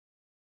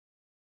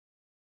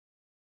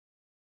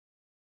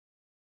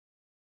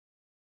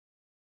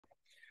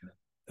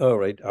All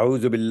right.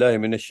 أعوذ بالله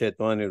من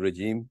الشيطان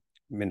الرجيم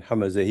من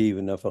حمزه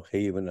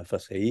ونفخه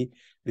ونفسه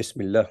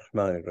بسم الله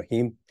الرحمن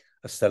الرحيم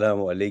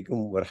السلام عليكم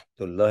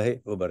ورحمة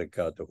الله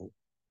وبركاته.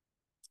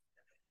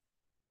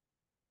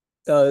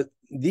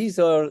 These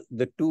are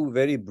the two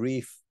very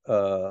brief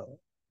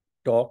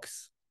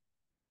talks,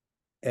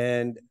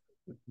 and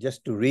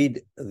just to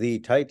read the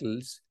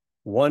titles.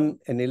 One,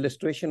 an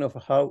illustration of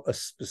how a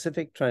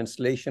specific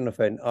translation of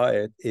an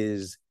ayat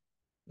is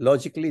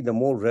logically the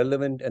more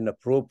relevant and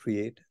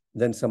appropriate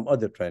than some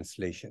other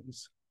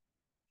translations.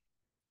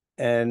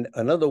 And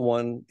another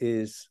one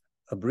is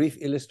a brief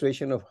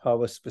illustration of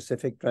how a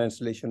specific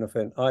translation of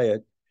an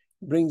ayat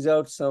brings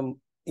out some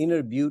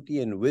inner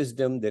beauty and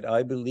wisdom that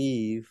I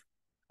believe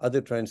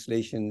other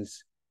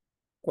translations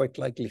quite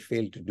likely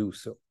fail to do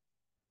so.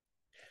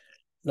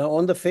 Now,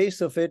 on the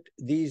face of it,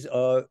 these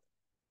are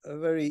a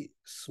very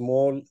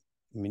small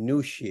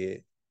minutiae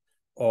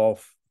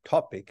of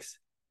topics,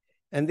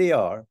 and they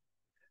are.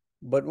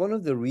 But one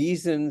of the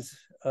reasons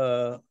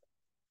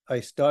I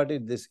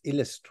started this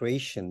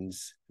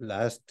illustrations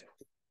last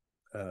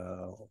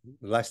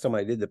time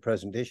I did the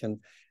presentation,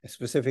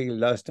 specifically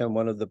last time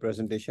one of the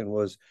presentation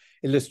was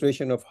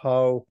illustration of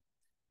how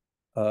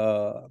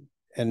a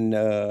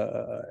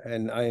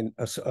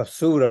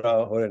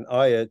surah or an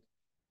ayat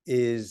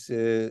is,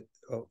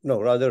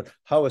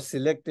 how a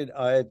selected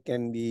ayat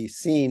can be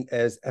seen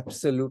as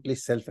absolutely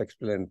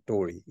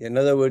self-explanatory. In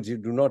other words, you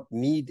do not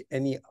need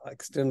any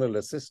external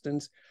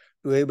assistance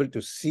to be able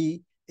to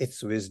see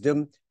its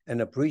wisdom and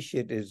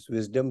appreciate its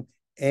wisdom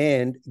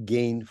and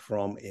gain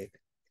from it.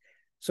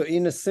 So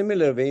in a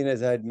similar vein,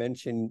 as I had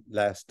mentioned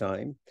last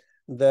time,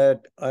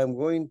 that I'm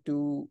going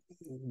to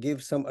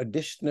give some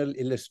additional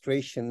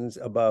illustrations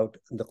about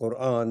the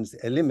Quran's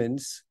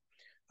elements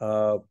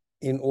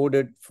in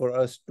order for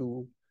us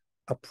to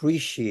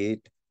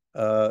appreciate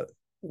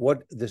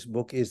what this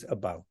book is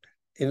about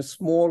in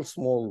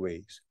small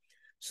ways.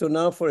 So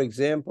now, for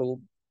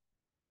example,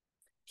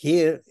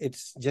 here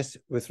it's just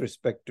with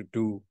respect to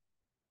two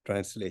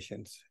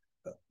translations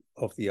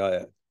of the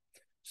ayat.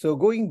 So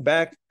going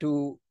back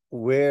to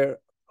where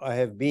I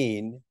have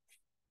been,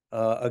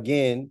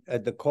 again,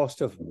 at the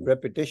cost of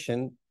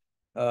repetition,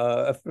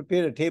 I've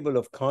prepared a table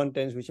of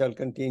contents which I'll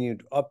continue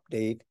to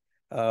update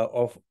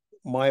of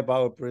my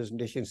power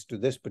presentations to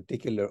this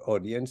particular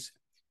audience.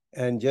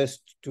 And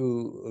just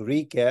to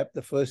recap,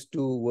 the first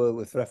two were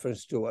with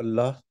reference to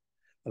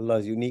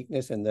Allah's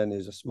uniqueness, and then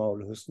is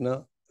Asmaul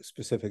Husna,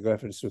 specific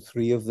reference to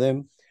three of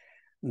them.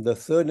 The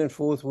third and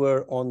fourth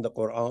were on the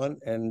Quran,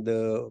 and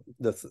the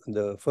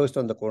first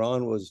on the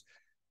Quran was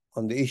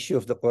on the issue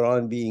of the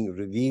Quran being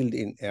revealed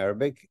in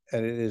Arabic,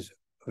 and it is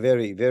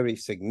very, very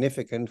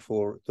significant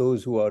for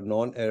those who are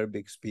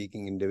non-Arabic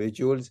speaking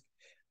individuals,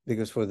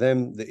 because for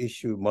them the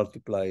issue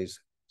multiplies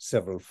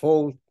several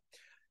fold.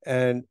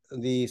 And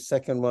the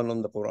second one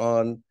on the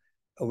Quran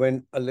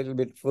went a little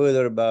bit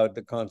further about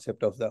the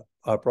concept of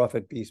our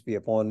Prophet, peace be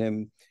upon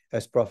him,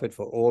 as prophet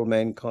for all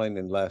mankind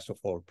and last of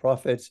all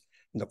prophets,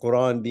 the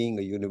Quran being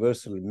a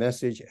universal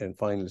message and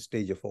final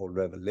stage of all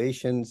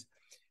revelations.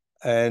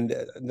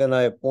 And then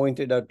I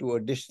pointed out two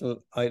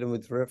additional items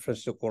with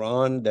reference to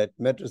Quran, that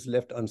matters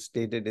left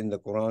unstated in the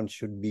Quran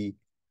should be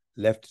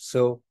left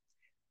so.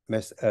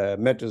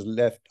 Matters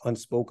left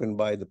unspoken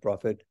by the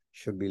Prophet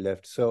should be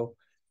left so.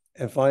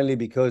 And finally,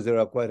 because there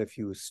are quite a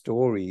few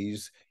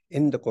stories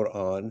in the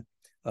Quran,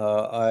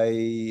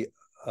 I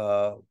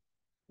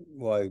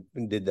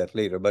did that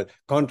later, but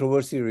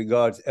controversy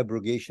regards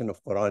abrogation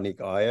of Quranic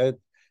ayat,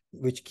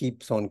 which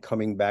keeps on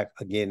coming back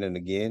again and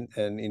again.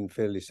 And in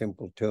fairly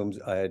simple terms,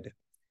 I had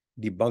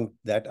debunked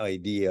that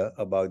idea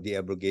about the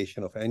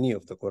abrogation of any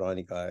of the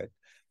Quranic ayat.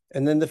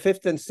 And then the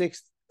fifth and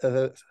sixth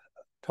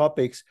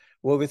topics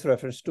were with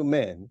reference to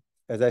man.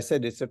 As I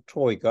said, it's a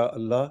troika: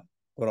 Allah,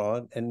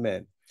 Quran, and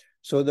man.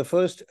 So the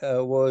first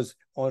was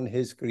on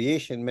his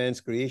creation, man's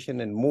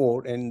creation, and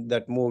more. And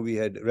that more we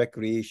had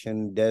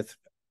recreation, death,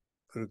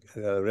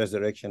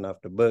 resurrection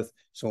after birth,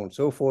 so on and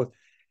so forth.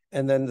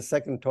 And then the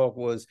second talk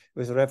was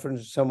with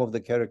reference to some of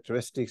the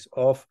characteristics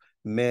of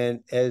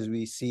man as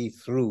we see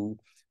through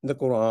the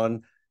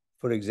Quran.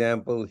 For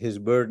example, his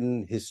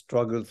burden, his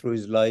struggle through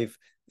his life,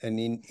 and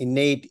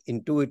innate,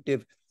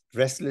 intuitive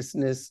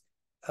restlessness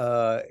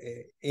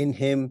in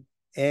him,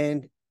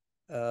 and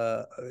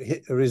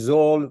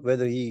resolve,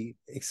 whether he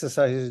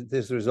exercises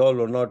this resolve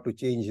or not, to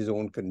change his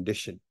own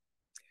condition.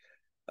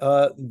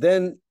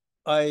 Then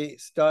I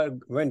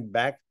went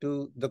back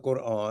to the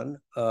Quran,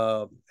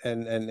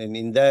 and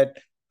in that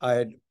I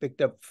had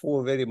picked up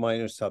four very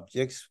minor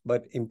subjects,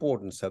 but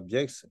important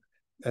subjects.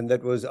 And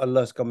that was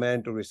Allah's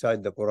command to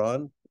recite the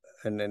Quran,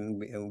 and then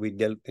we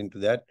delved into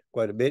that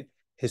quite a bit.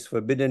 His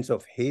forbiddance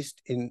of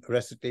haste in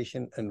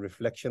recitation and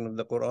reflection of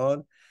the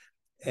Quran,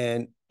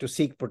 and to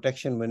seek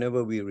protection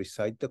whenever we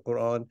recite the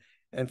Quran.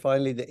 And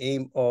finally, the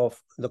aim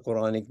of the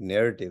Quranic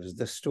narratives,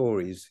 the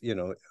stories,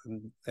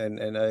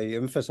 and I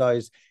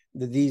emphasize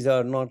that these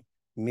are not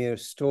mere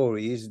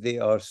stories, they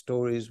are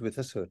stories with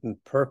a certain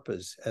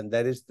purpose. And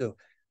that is the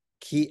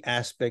key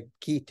aspect,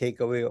 key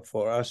takeaway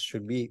for us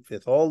should be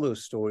with all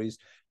those stories,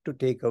 to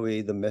take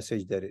away the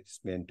message that it's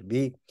meant to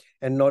be.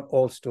 And not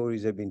all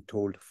stories have been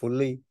told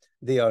fully.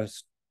 They are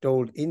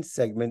told in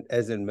segment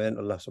as and when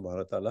Allah subhanahu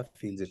wa ta'ala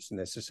feels it's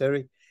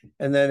necessary.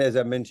 And then, as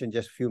I mentioned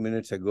just a few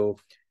minutes ago,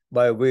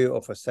 by way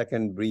of a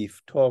second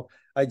brief talk,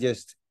 I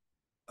just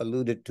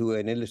alluded to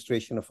an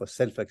illustration of a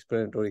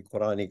self-explanatory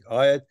Quranic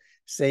ayat,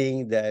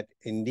 saying that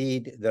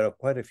indeed there are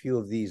quite a few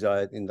of these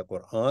ayat in the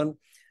Quran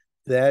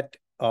that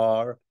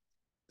are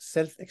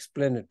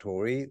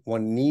self-explanatory.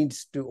 One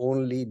needs to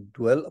only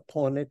dwell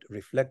upon it,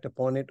 reflect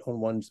upon it on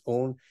one's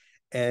own,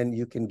 and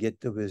you can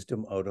get the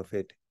wisdom out of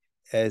it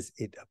as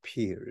it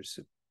appears.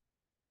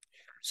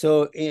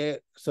 So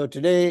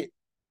today,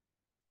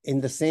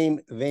 in the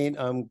same vein,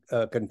 I'm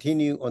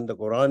continue on the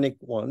Quranic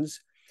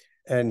ones.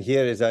 And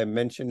here, as I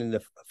mentioned in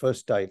the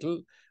first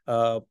title,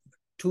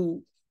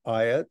 two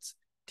ayats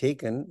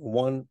taken,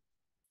 one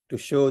to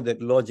show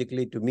that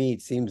logically, to me,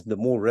 it seems the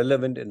more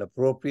relevant and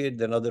appropriate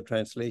than other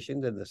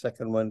translations, and the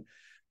second one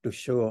to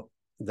show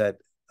that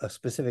a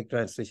specific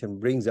translation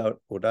brings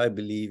out what I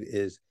believe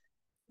is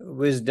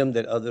wisdom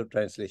that other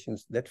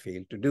translations that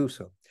fail to do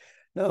so.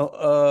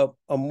 Now,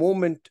 a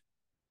moment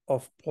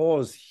of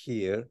pause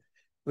here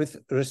with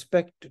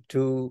respect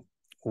to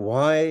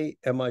why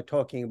am I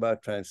talking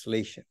about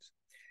translations?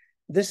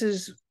 This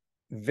is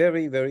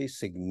very, very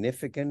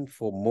significant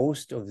for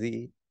most of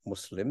the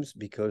Muslims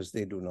because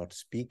they do not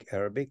speak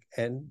Arabic,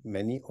 and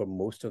many or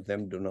most of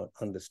them do not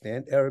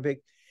understand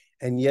Arabic.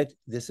 And yet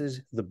this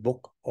is the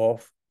book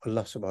of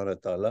Allah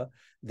subhanahu wa ta'ala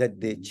that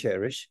they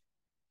cherish.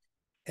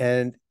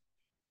 And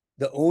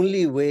the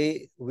only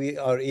way we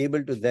are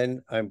able to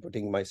then, I'm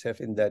putting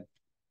myself in that,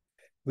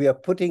 we are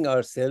putting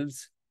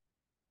ourselves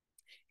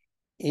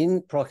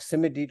in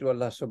proximity to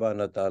Allah subhanahu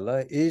wa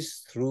ta'ala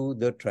is through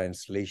the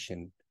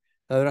translation.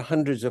 Now, there are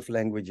hundreds of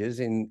languages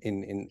in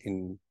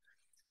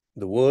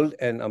the world,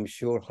 and I'm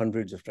sure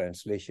hundreds of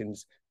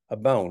translations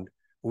abound.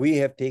 We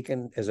have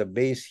taken as a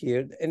base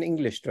here an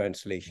English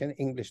translation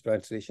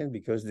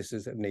because this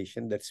is a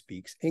nation that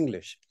speaks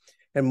English.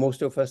 And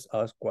most of us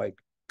are quite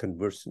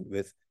conversant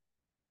with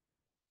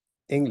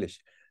English.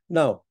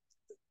 Now,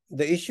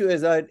 the issue,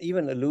 as I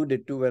even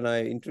alluded to when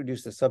I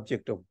introduced the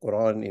subject of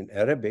Quran in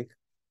Arabic,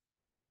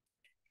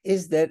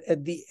 is that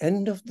at the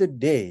end of the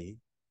day,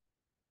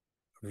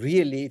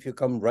 really, if you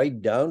come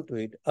right down to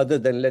it, other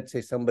than, let's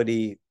say,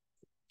 somebody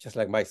just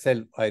like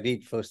myself, I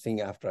read first thing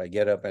after I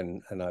get up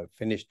and I've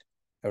finished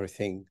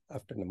everything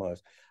after namaz,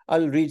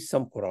 I'll read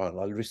some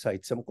Quran, I'll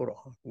recite some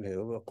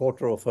Quran, a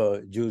quarter of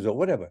a juz or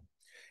whatever.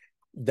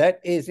 That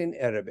is in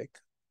Arabic.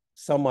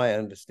 Some I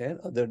understand,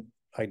 other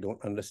I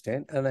don't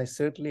understand, and I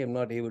certainly am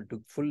not able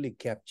to fully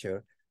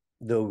capture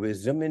the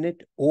wisdom in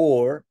it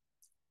or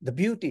the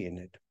beauty in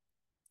it.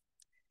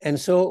 And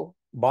so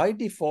by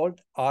default,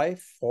 I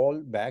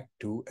fall back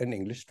to an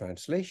English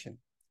translation.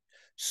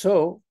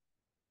 So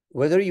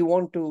whether you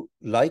want to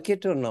like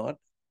it or not,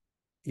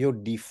 your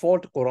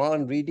default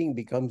Quran reading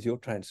becomes your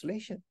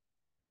translation.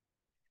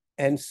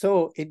 And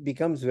so it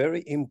becomes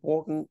very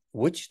important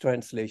which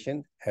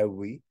translation have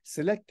we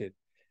selected,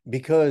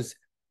 because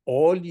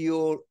all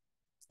your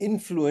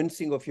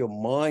influencing of your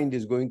mind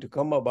is going to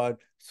come about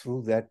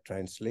through that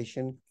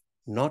translation,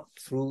 not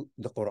through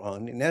the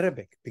Quran in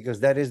Arabic, because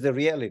that is the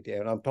reality.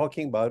 And I'm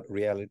talking about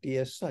reality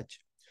as such.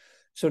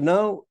 So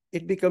now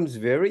it becomes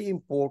very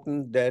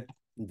important that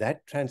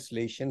that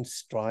translation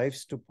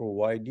strives to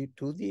provide you,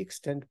 to the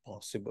extent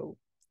possible,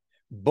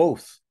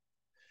 both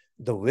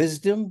the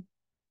wisdom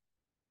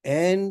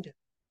and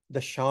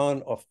the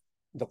shan of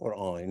the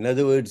Quran. In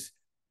other words,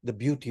 the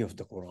beauty of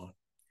the Quran,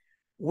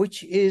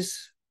 which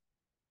is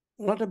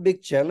not a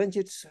big challenge.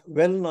 It's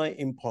well nigh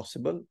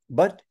impossible,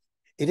 but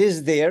it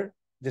is there.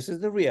 This is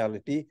the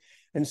reality.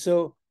 And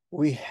so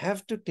we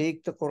have to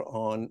take the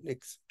Quran,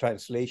 its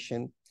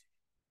translation,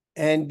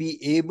 and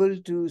be able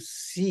to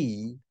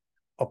see,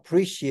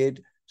 appreciate,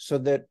 so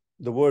that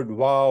the word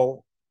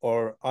wow,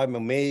 or I'm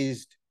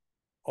amazed,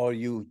 or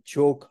you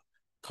choke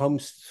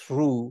comes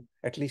through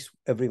at least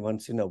every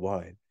once in a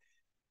while.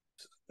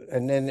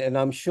 And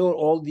I'm sure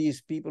all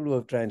these people who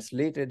have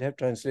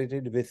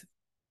translated with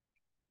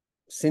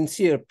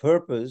sincere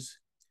purpose,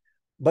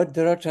 but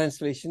there are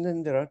translations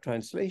and there are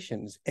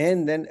translations.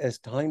 And then as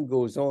time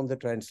goes on, the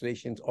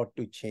translations ought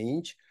to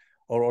change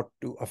or ought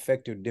to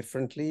affect you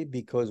differently,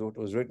 because what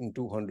was written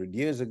 200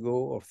 years ago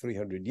or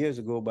 300 years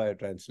ago by a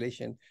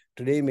translation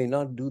today may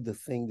not do the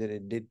thing that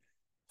it did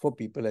for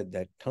people at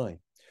that time.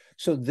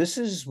 So this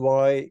is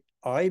why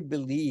I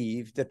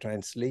believe the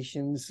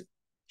translations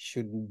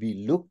should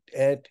be looked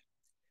at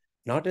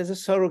not as a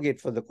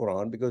surrogate for the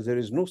Quran, because there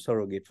is no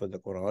surrogate for the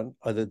Quran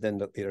other than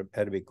the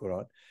Arabic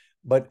Quran,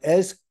 but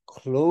as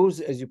close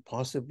as you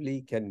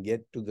possibly can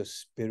get to the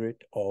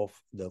spirit of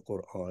the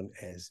Quran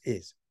as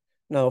is.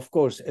 Now, of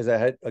course, as I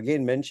had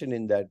again mentioned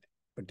in that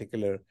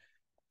particular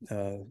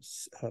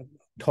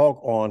talk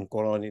on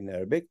Quran in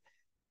Arabic,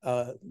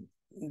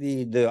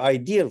 the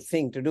ideal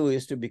thing to do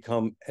is to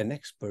become an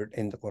expert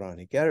in the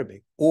Quranic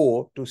Arabic,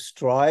 or to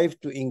strive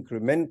to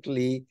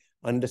incrementally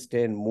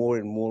understand more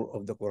and more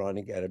of the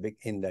Quranic Arabic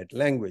in that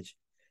language.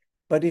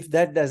 But if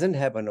that doesn't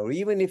happen, or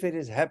even if it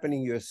is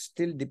happening, you're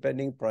still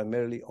depending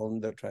primarily on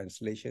the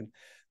translation.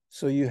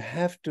 So you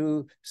have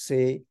to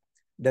say,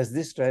 does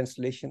this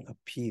translation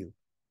appeal?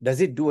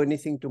 Does it do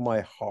anything to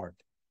my heart?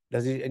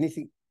 Does it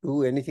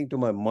do anything to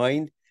my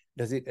mind?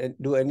 Does it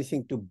do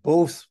anything to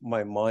both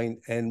my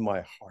mind and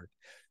my heart?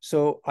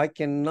 So I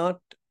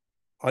cannot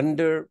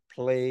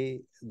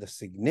underplay the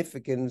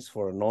significance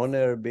for a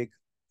non-Arabic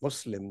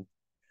Muslim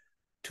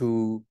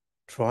to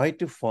try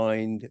to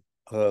find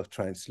a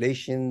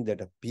translation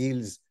that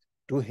appeals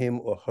to him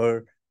or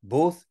her,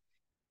 both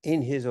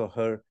in his or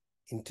her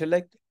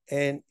intellect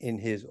and in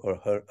his or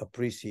her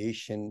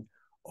appreciation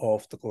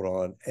of the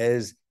Quran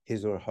as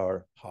his or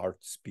her heart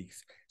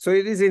speaks. So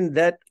it is in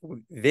that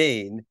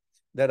vein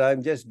that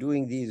I'm just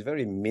doing these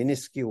very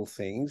minuscule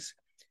things.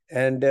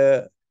 And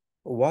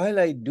while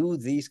I do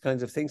these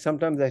kinds of things,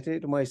 sometimes I say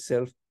to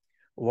myself,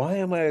 why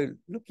am I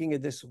looking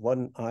at this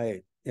one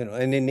ayat,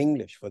 and in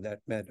English for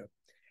that matter?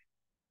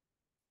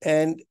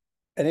 And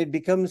it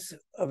becomes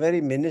a very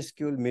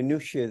minuscule,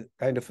 minutiae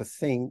kind of a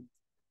thing.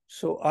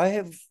 So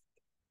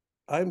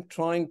I'm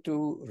trying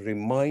to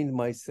remind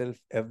myself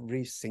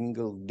every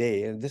single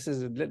day, and this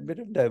is a little bit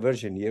of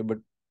diversion here, but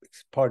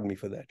pardon me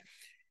for that,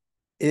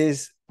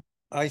 is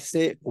I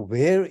say,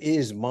 where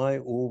is my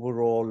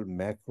overall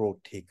macro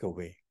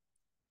takeaway?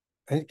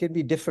 And it can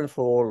be different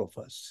for all of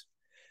us.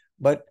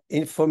 But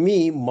for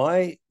me,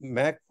 my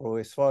macro,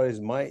 as far as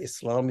my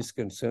Islam is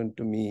concerned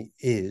to me,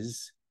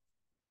 is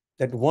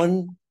that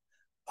one,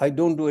 I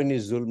don't do any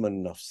zulm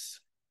and nafs.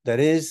 That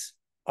is,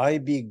 I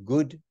be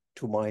good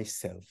to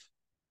myself.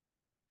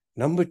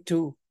 Number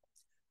two,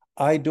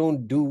 I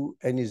don't do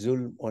any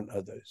zulm on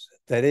others.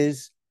 That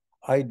is,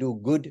 I do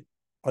good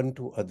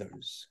unto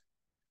others.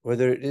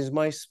 Whether it is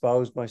my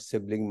spouse, my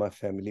sibling, my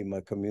family,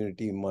 my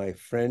community, my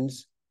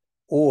friends,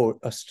 or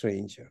a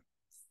stranger.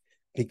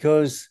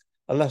 Because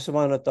Allah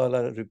subhanahu wa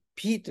ta'ala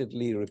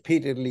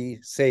repeatedly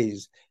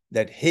says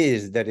that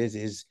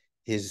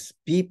his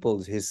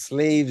people's, his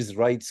slaves'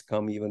 rights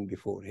come even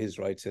before his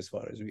rights as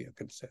far as we are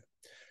concerned.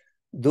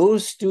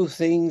 Those two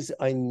things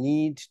I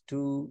need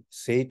to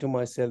say to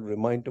myself,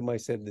 remind to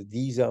myself that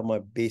these are my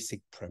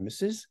basic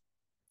premises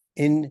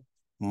in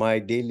my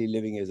daily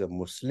living as a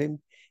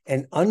Muslim.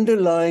 And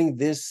underlying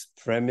this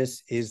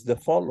premise is the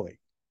following.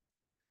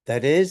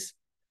 That is,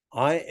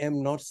 I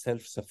am not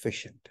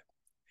self-sufficient.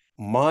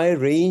 My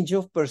range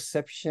of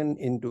perception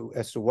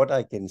as to what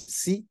I can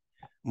see,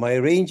 my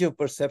range of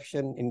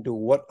perception into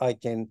what I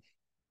can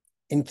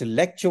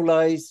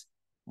intellectualize,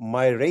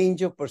 my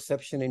range of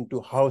perception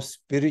into how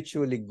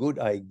spiritually good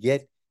I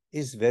get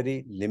is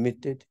very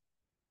limited.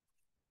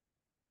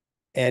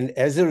 And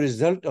as a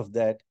result of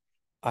that,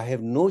 I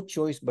have no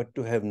choice but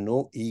to have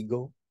no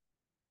ego,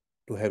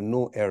 to have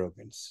no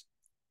arrogance.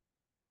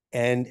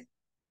 And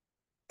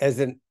as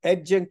an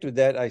adjunct to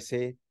that, I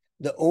say,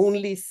 the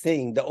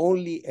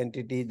only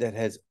entity that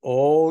has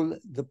all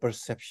the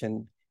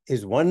perception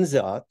is one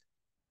Zat,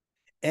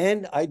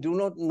 and I do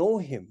not know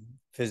him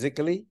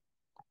physically.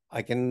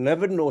 I can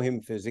never know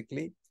him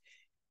physically.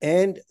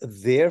 And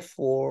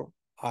therefore,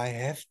 I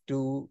have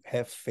to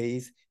have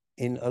faith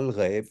in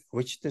Al-Ghaib,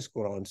 which this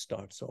Quran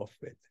starts off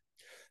with.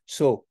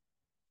 So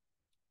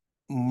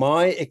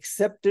my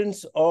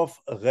acceptance of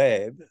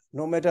Ghaib,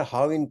 no matter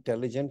how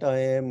intelligent I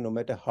am, no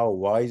matter how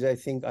wise I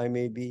think I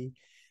may be,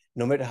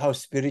 no matter how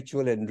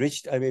spiritual and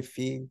enriched I may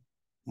feel,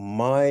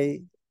 my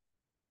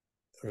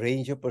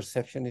range of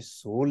perception is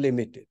so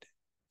limited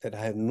that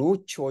I have no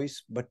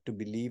choice but to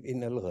believe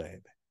in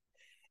Al-Ghaib.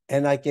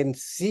 And I can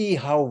see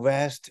how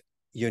vast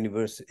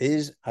universe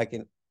is. I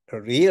can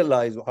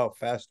realize how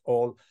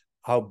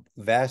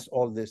vast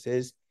all this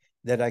is,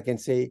 that I can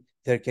say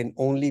there can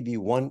only be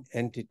one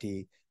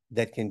entity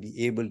that can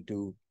be able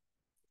to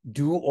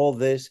do all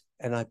this,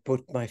 and I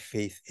put my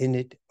faith in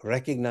it,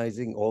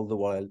 recognizing all the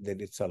while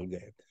that it's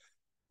Al-Ghaib.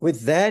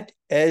 With that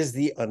as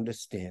the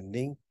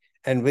understanding,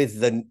 and with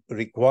the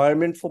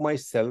requirement for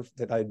myself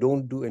that I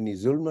don't do any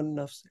zulm on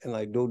nafs and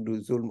I don't do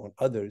zulm on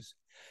others,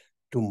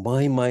 to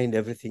my mind,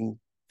 everything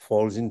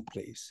falls in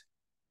place.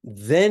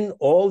 Then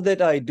all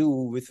that I do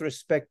with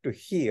respect to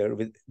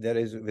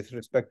with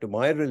respect to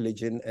my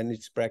religion and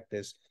its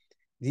practice,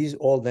 these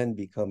all then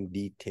become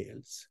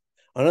details.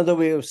 Another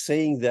way of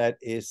saying that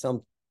is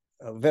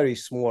very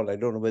small, I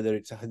don't know whether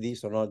it's a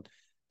hadith or not,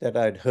 that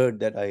I'd heard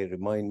that I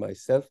remind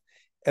myself.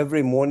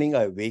 Every morning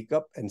I wake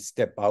up and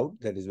step out,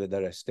 that is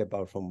whether I step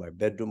out from my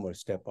bedroom or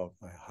step out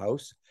my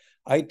house.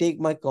 I take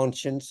my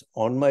conscience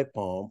on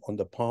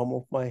the palm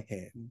of my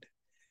hand.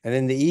 And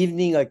in the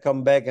evening, I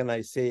come back and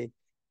I say,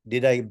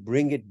 did I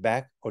bring it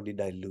back or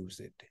did I lose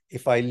it?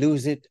 If I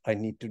lose it, I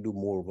need to do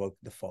more work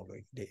the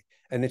following day.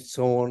 And it's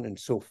so on and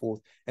so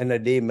forth. And a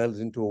day melts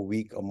into a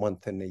week, a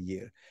month, and a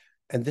year.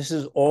 And this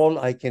is all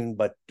I can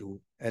but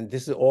do. And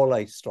this is all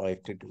I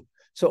strive to do.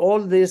 So all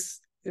this,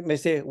 you may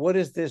say, what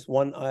is this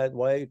one ayat?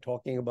 Why are you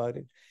talking about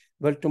it?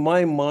 Well, to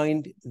my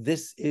mind,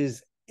 this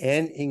is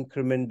an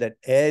increment that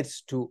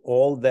adds to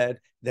all that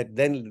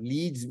then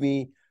leads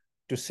me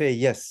to say,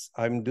 yes,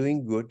 I'm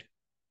doing good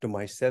to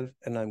myself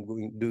and I'm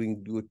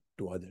doing good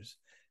to others.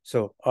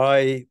 So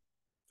I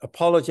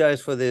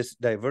apologize for this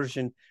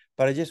diversion,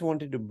 but I just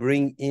wanted to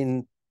bring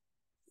in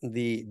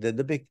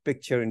the big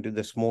picture into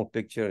the small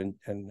picture.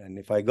 And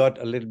if I got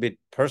a little bit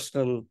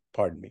personal,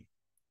 pardon me.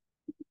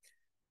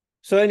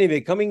 So anyway,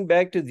 coming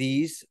back to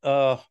these,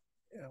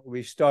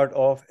 we start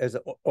off as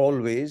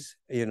always,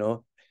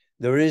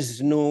 there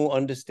is no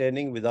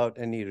understanding without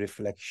any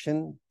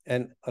reflection.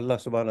 And Allah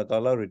subhanahu wa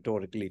ta'ala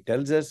rhetorically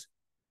tells us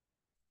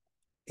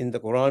in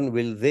the Quran,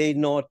 will they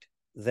not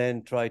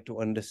then try to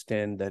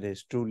understand, that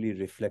is, truly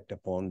reflect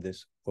upon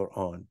this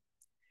Quran?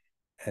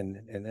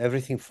 And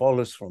everything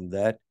follows from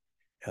that.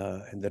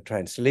 And the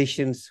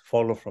translations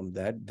follow from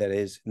that. That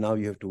is, now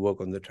you have to work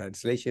on the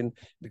translation,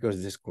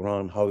 because this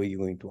Quran, how are you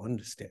going to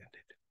understand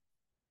it?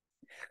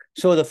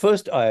 So the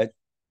first ayat,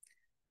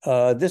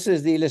 this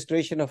is the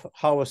illustration of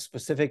how a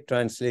specific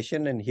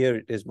translation, and here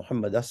it is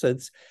Muhammad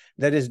Asad's,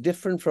 that is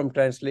different from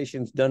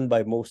translations done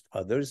by most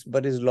others,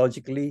 but is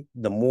logically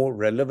the more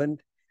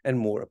relevant and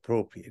more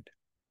appropriate.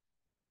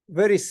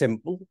 Very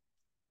simple.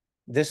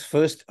 This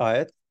first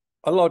ayat,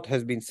 a lot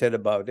has been said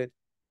about it.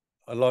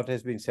 A lot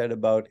has been said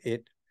about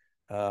it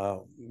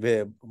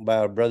by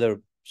our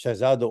brother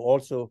Shahzado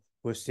also,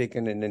 who has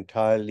taken an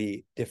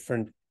entirely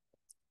different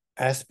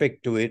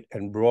aspect to it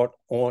and brought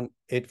on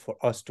it for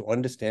us to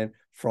understand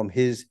from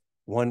his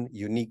one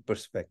unique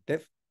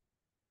perspective.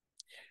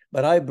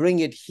 But I bring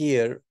it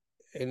here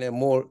in a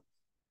more,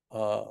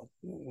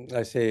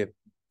 I say,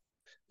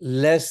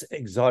 less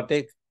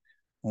exotic,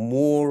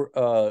 more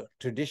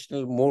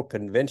traditional, more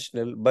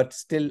conventional, but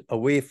still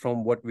away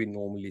from what we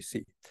normally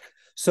see.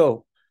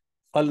 So,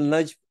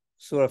 Al-Najm,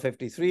 Surah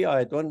 53,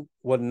 Ayat 1,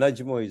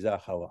 وَالنَّجْمُ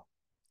إِذَا هَوَى.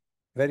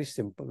 Very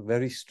simple,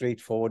 very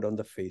straightforward on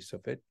the face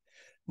of it.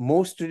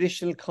 Most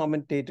traditional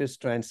commentators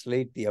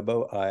translate the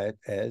above ayat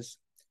as,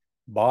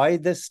 by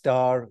the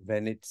star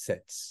when it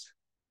sets.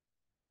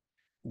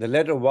 The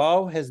letter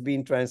Waw has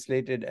been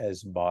translated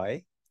as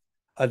by,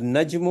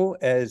 Al-Najmu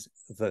as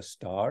the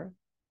star,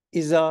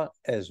 Iza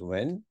as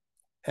when,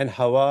 and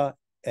Hawa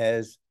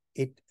as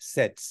it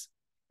sets.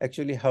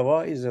 Actually,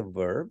 Hawa is a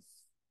verb.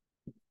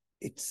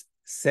 It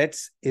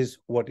sets is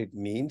what it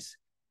means.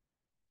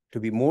 To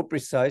be more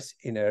precise,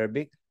 in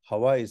Arabic,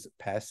 Hawa is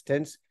past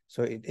tense,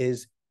 so it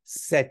is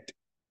set.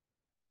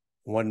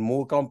 One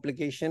more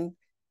complication,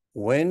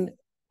 when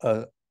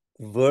a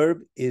verb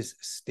is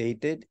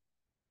stated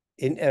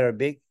in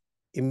Arabic,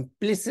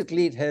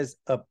 implicitly it has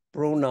a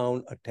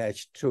pronoun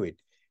attached to it.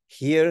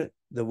 Here,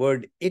 the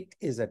word it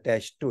is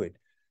attached to it.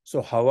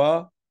 So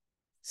Hawa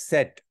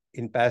set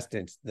in past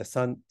tense, the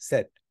sun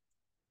set.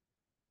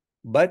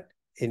 But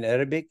in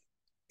Arabic,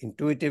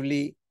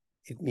 intuitively,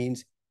 it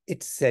means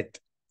it set.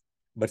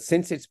 But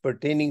since it's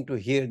pertaining to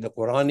here, the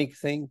Quranic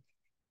thing,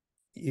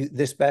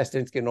 this past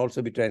tense can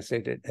also be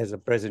translated as a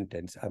present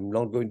tense. I'm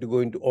not going to go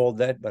into all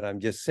that, but I'm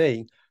just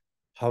saying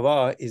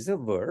Hawa is a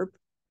verb,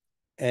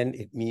 and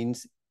it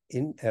means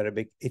in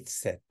Arabic, it's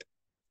set.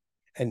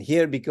 And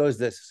here, because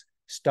the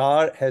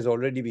star has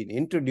already been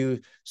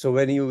introduced, so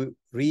when you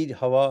read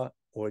Hawa,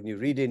 or when you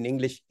read in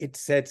English, it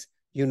sets,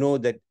 you know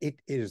that it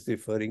is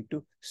referring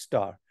to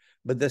star.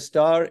 But the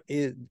star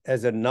is,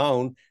 as a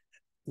noun,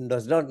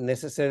 does not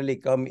necessarily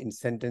come in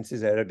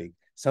sentences Arabic.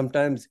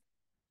 Sometimes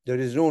there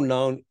is no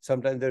noun,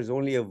 sometimes there's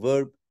only a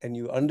verb, and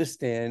you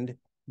understand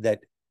that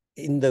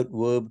in the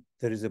verb,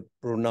 there is a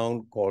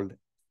pronoun called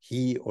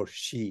he or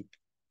she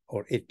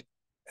or it,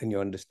 and you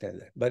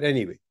understand that. But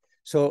anyway,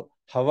 so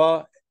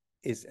Hawa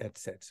is at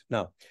sets.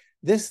 Now,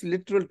 this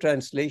literal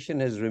translation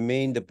has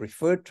remained the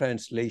preferred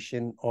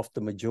translation of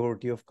the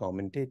majority of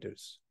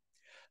commentators.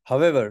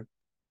 However,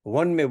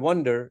 one may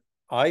wonder,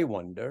 I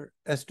wonder,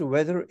 as to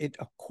whether it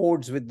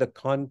accords with the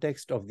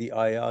context of the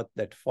ayat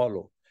that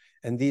follow.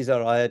 And these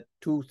are ayat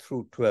 2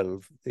 through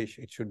 12.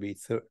 It should be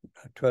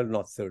 12,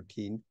 not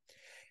 13.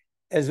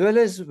 As well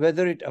as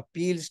whether it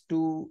appeals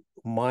to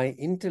my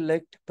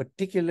intellect,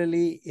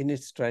 particularly in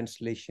its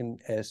translation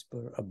as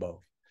per above.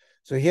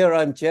 So here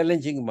I'm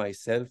challenging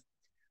myself.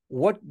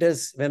 What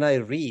does, when I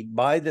read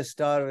by the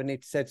star when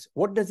it sets,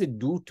 what does it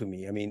do to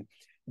me? I mean,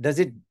 does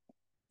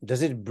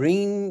it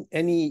bring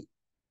any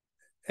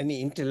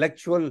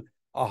intellectual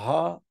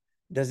aha?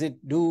 Does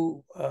it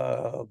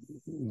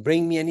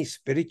bring me any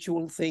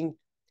spiritual thing?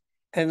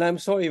 And I'm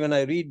sorry, when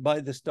I read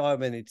by the star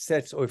when it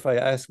sets, or if I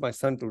ask my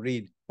son to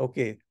read,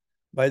 okay,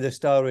 by the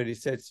star when it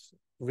sets,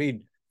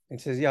 read. And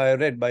he says, yeah, I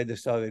read by the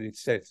star when it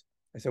sets.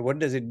 I said, what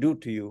does it do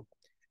to you?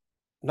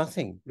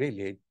 Nothing,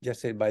 really. It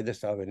just said by the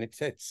star when it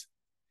sets.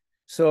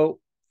 So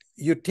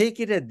you take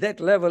it at that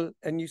level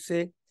and you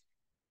say,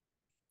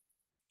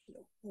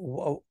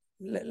 well,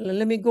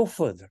 let me go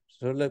further.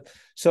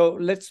 So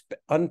let's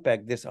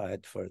unpack this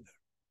ayat further.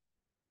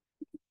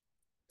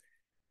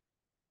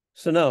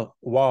 So now,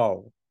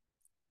 wow,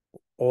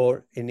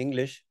 or in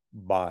English,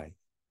 by.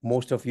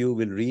 Most of you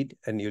will read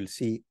and you'll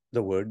see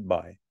the word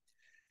by.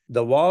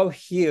 The wow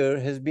here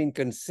has been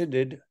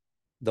considered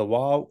the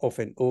wow of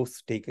an oath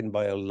taken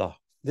by Allah.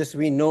 This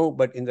we know,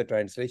 but in the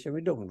translation,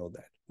 we don't know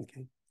that.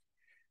 Okay.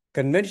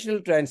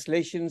 Conventional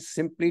translations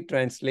simply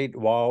translate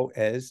wow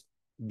as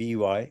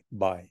by,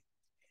 by.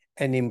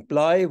 and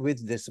imply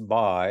with this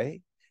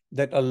by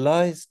that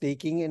Allah is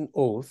taking an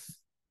oath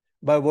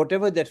by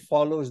whatever that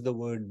follows the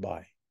word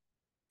by.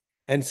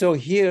 And so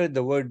here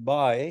the word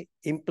by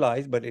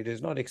implies, but it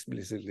is not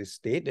explicitly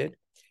stated,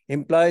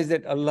 implies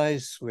that Allah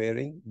is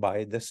swearing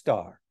by the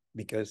star,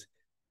 because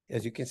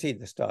as you can see,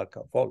 the star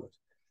follows.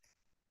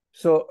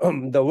 So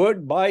the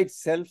word by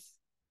itself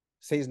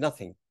says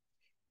nothing.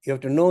 You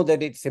have to know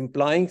that it's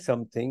implying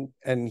something.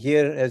 And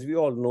here, as we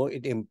all know,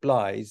 it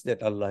implies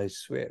that Allah is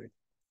swearing.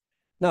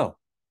 Now,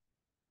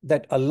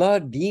 that Allah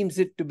deems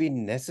it to be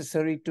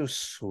necessary to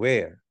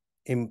swear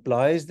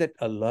implies that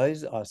Allah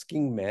is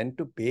asking man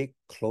to pay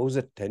close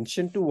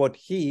attention to what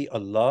he,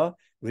 Allah,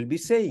 will be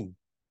saying.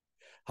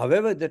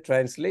 However, the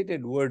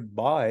translated word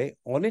by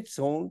on its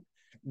own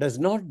does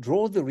not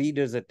draw the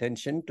reader's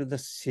attention to the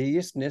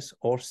seriousness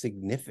or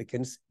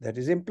significance that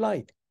is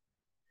implied.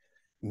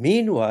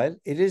 Meanwhile,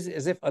 it is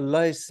as if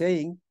Allah is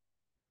saying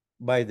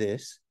by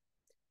this,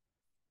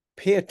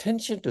 pay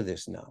attention to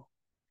this now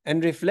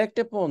and reflect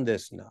upon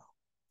this now.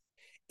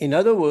 In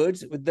other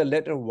words, with the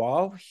letter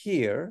Waw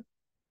here,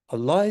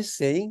 Allah is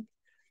saying,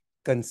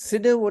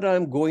 consider what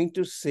I'm going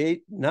to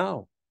say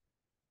now.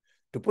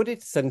 To put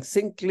it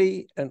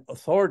succinctly and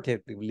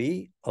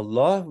authoritatively,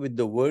 Allah with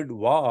the word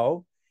Waw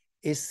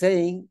is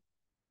saying,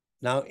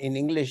 now in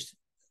English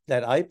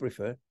that I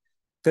prefer,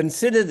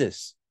 consider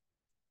this.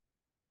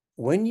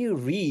 When you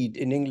read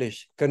in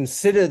English,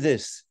 consider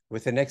this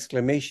with an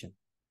exclamation,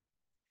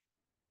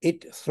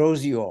 it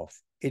throws you off.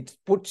 It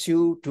puts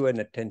you to an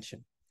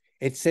attention.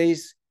 It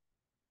says,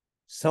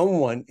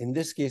 someone, in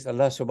this case,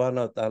 Allah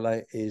subhanahu wa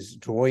ta'ala, is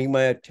drawing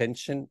my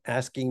attention,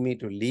 asking me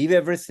to leave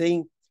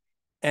everything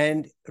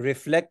and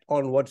reflect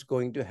on what's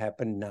going to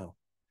happen now.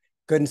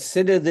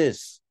 Consider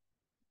this.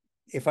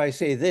 If I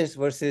say this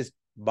versus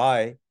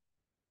by,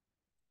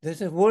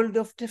 there's a world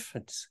of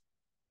difference.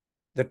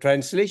 The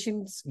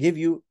translations give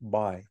you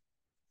by.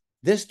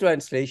 This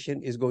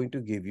translation is going to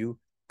give you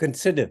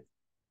consider,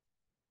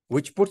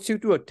 which puts you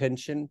to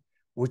attention,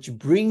 which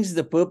brings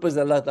the purpose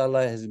Allah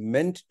Ta'ala has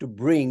meant to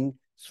bring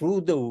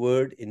through the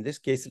word. In this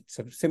case, it's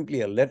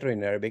simply a letter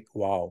in Arabic,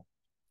 wow.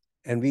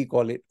 And we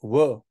call it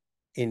wa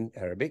in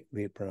Arabic.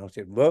 We pronounce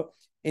it wa.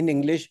 In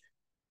English,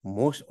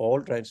 most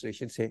all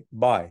translations say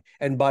by.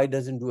 And by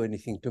doesn't do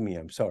anything to me,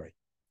 I'm sorry.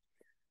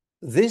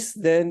 This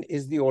then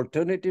is the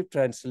alternative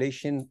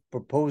translation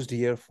proposed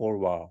here for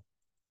wow.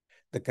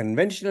 The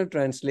conventional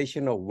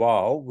translation of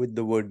wow with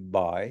the word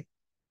by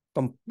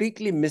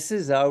completely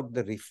misses out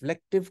the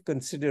reflective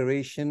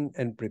consideration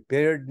and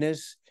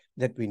preparedness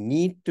that we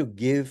need to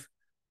give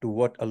to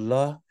what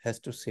Allah has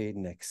to say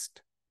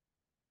next.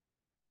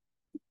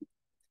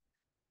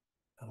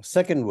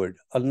 Second word,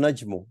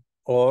 al-najmu,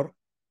 or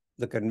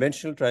the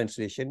conventional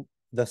translation,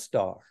 the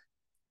star.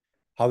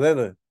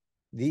 However,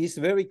 these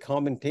very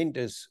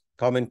commentators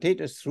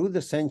through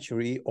the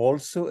century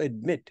also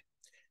admit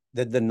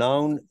that the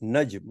noun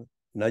najm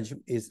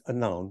is a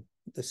noun,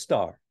 the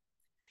star,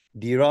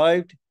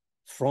 derived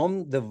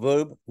from the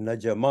verb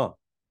najama.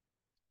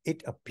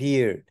 It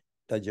appeared.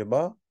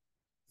 Najama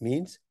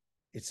means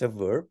it's a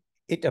verb.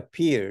 It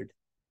appeared.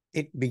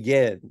 It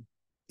began.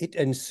 It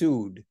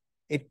ensued.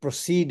 It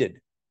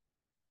proceeded.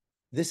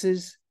 This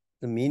is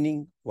the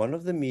meaning, one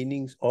of the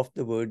meanings of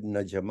the word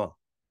najama,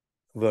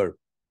 verb.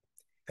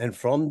 And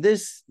from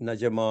this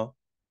najama,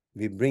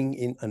 we bring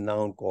in a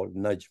noun called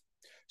najm.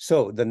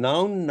 So the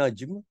noun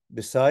najm,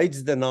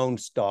 besides the noun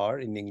star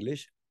in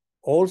English,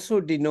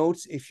 also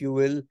denotes, if you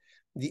will,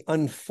 the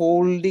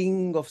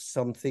unfolding of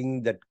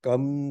something that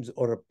comes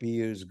or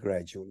appears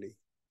gradually,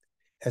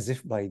 as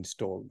if by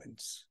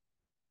installments.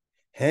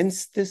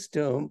 Hence, this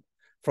term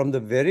from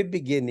the very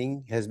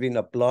beginning has been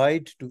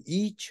applied to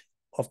each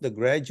of the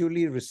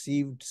gradually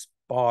received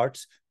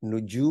parts,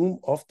 nujum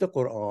of the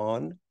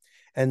Quran,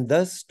 and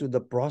thus to the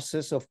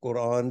process of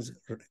Quran's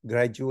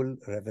gradual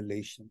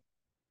revelation.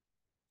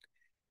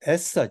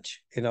 As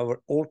such, in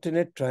our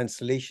alternate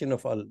translation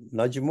of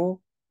Al-Najmu,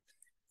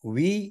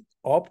 we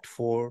opt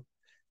for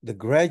the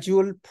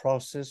gradual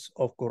process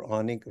of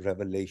Quranic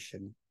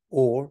revelation,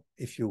 or,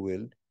 if you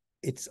will,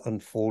 its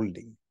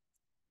unfolding.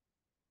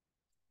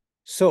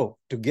 So,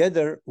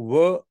 together,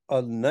 were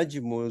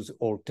Al-Najmu's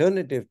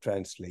alternative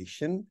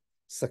translation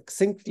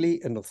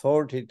succinctly and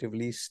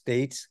authoritatively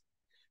states,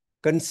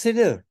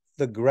 consider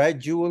the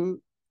gradual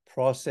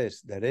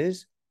process, that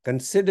is,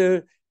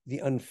 consider the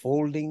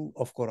unfolding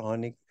of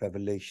Quranic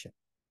revelation.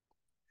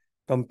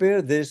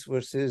 Compare this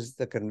versus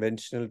the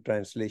conventional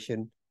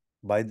translation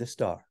by the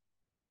star.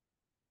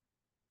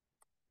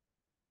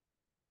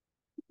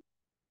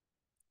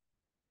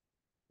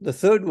 The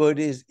third word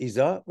is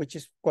iza, which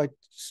is quite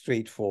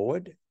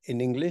straightforward. In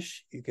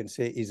English, you can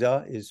say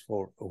iza is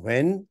for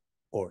when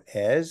or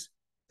as.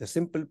 The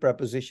simple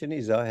preposition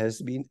iza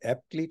has been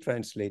aptly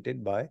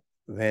translated by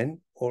when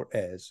or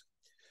as.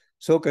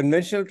 So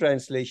conventional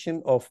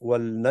translation of wal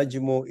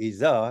najmu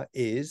iza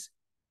is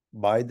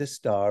by the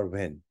star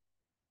when.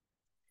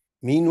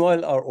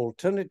 Meanwhile, our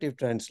alternative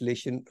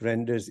translation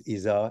renders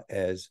iza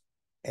as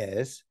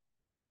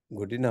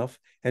Good enough.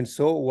 And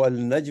so, wal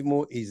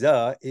najmu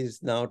iza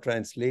is now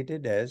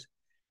translated as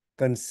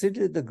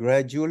consider the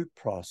gradual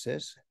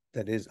process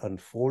that is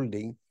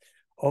unfolding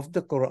of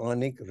the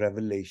Quranic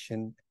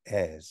revelation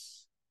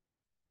as.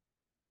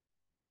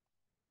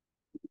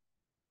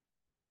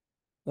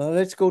 Now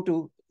let's go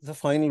to the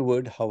final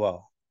word,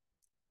 hawa.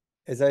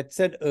 As I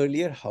said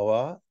earlier,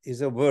 hawa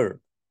is a verb.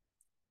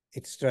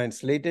 It's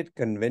translated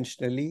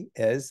conventionally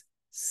as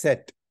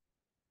set.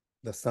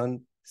 The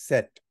sun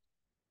set.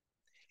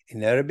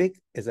 In Arabic,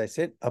 as I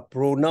said, a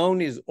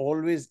pronoun is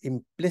always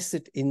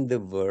implicit in the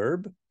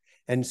verb.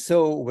 And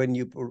so when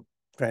you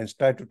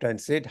try to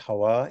translate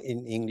hawa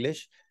in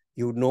English,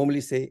 you would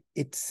normally say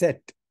it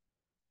set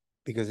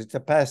because it's a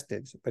past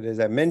tense. But as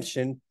I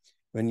mentioned,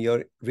 when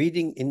you're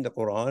reading in the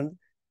Quran,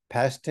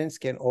 past tense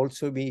can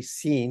also be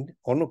seen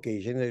on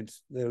occasion.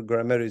 The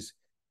grammar is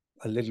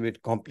a little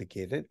bit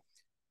complicated.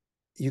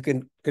 You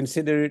can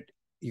consider it,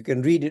 you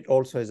can read it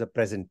also as a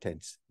present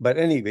tense. But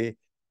anyway,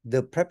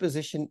 the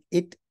preposition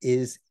it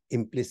is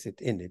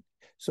implicit in it.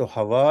 So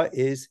hawa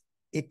is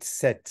it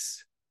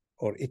sets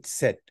or it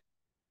set.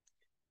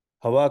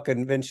 Hawa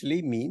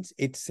conventionally means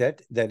it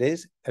set, that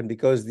is, and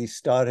because the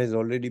star has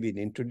already been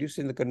introduced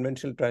in the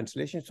conventional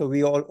translation, so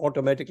we all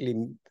automatically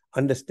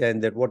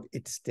understand that what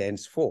it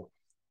stands for.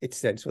 It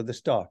stands for the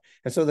star.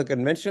 And so the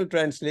conventional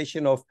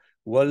translation of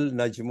wal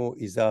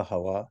najmu iza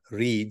hawa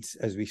reads,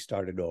 as we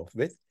started off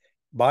with,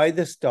 by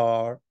the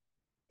star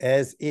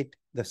as it,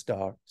 the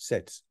star,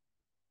 sets.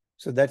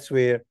 So that's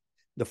where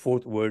the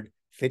fourth word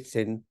fits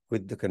in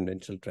with the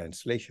conventional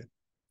translation.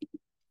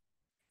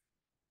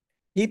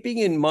 Keeping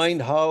in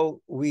mind how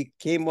we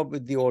came up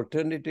with the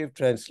alternative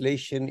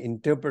translation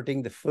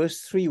interpreting the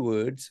first three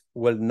words,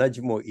 wal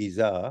najmu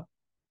iza,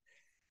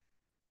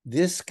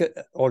 this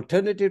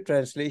alternative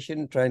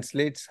translation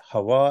translates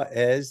hawa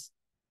as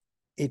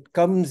it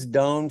comes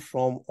down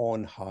from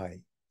on high,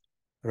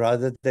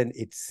 rather than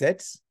it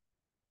sets.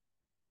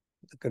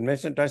 The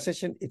conventional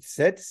translation, it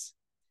sets,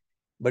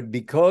 but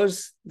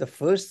because the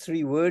first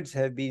three words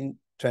have been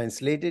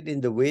translated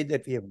in the way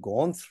that we have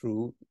gone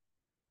through,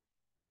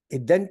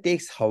 it then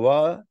takes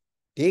hawa,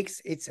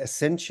 takes its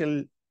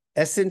essential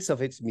essence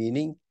of its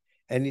meaning,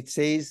 and it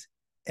says,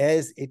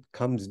 as it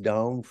comes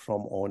down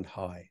from on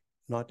high,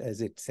 not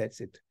as it sets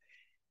it.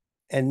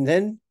 And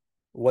then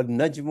what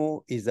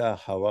najmu iza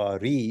hawa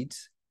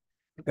reads,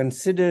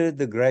 consider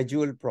the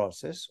gradual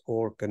process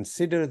or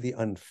consider the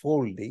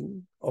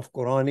unfolding of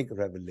Quranic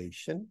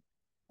revelation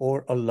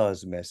or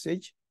Allah's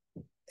message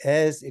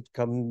as it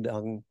comes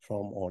down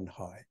from on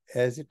high,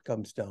 as it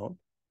comes down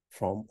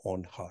from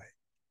on high.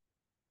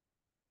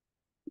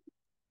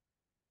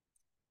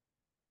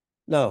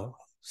 Now,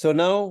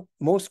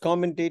 most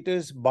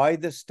commentators buy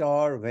the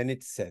star when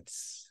it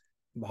sets.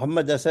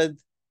 Muhammad Asad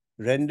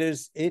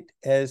renders it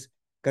as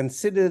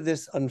consider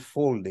this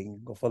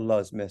unfolding of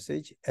Allah's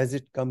message as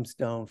it comes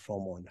down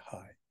from on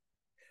high.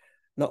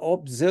 Now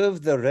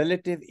observe the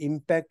relative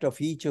impact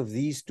of each of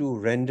these two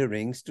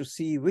renderings to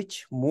see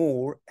which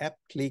more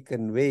aptly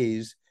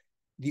conveys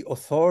the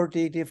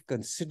authoritative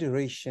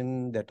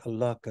consideration that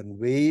Allah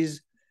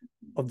conveys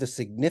of the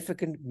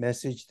significant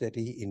message that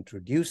He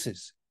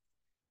introduces.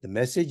 The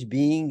message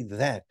being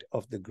that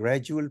of the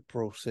gradual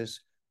process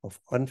of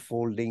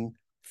unfolding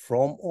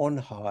from on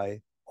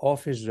high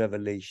of His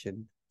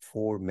revelation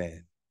for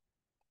man.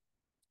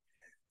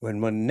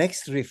 When one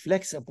next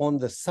reflects upon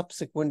the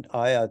subsequent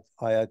ayat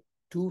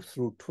 2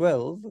 through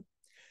 12,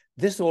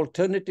 this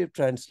alternative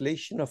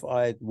translation of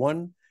ayat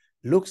 1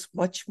 looks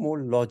much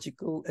more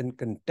logical and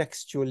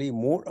contextually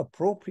more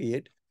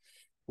appropriate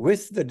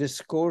with the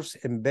discourse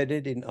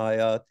embedded in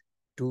ayat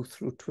 2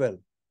 through 12.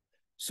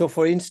 So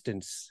for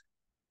instance,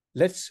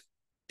 let's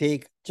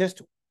take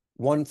just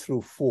 1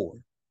 through 4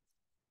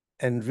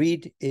 and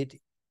read it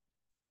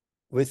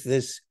with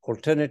this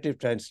alternative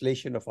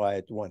translation of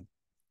ayat 1.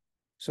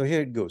 So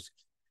here it goes.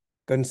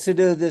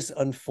 Consider this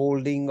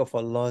unfolding of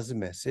Allah's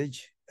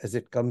message as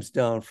it comes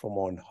down from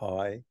on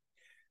high.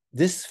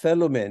 This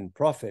fellow man,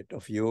 prophet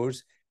of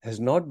yours, has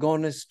not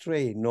gone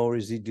astray, nor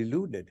is he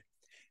deluded,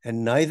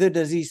 and neither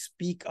does he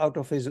speak out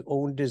of his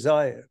own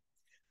desire.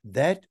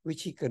 That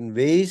which he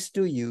conveys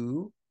to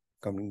you,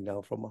 coming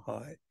down from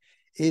high,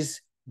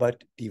 is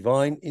but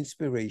divine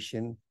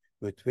inspiration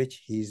with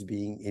which he is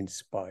being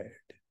inspired.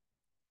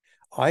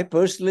 I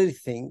personally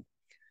think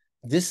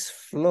this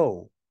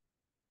flow,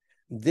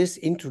 this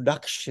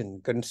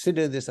introduction,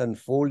 consider this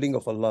unfolding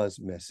of Allah's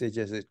message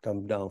as it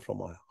comes down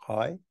from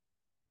high,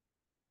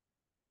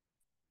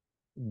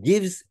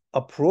 gives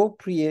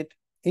appropriate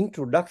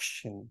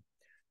introduction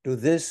to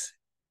this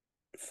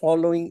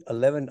following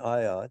 11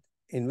 ayat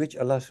in which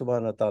Allah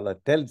subhanahu wa ta'ala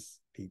tells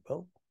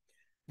people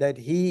that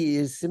He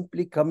is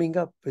simply coming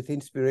up with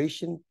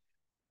inspiration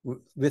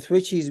with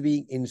which He is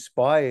being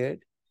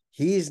inspired.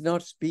 He is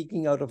not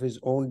speaking out of His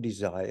own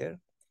desire.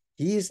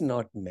 He is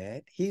not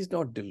mad. He is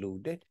not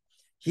deluded.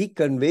 He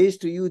conveys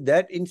to you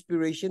that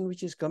inspiration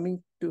which is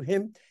coming to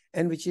Him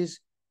and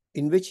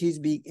in which He is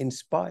being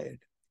inspired.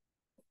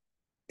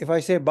 if I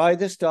say, by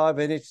the star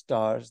when it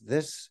stars,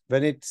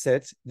 when it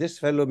sets, this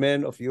fellow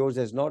man of yours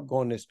has not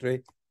gone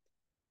astray.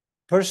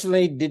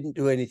 Personally, it didn't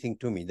do anything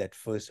to me, that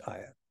first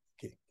ayah.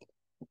 Okay.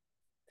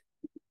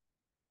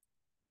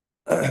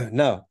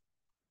 Now,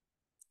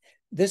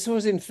 this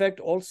was in fact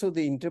also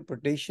the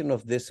interpretation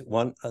of this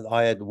one,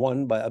 ayat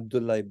 1 by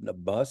Abdullah ibn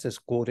Abbas, as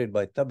quoted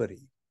by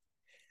Tabari.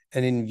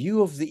 And in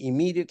view of the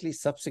immediately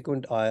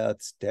subsequent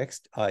ayat's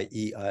text,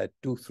 i.e. ayat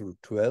 2 through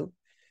 12,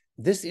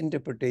 this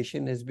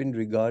interpretation has been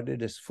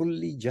regarded as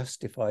fully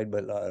justified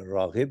by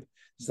Raghib,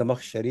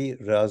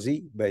 Zamakhshari,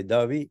 Razi,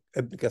 Baidawi,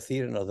 Ibn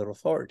Kathir, and other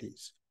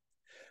authorities.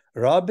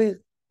 Raghib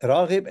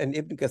and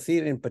Ibn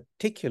Kathir in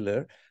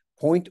particular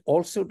point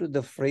also to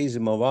the phrase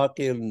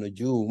Mawaqi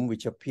al-Nujum,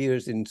 which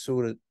appears in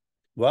Surah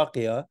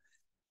Waqia,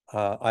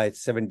 ayat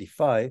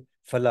 75,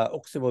 Fala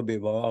uqsimu bi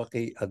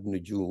mawaqi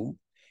al-Nujum,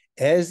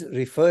 as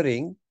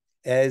referring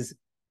as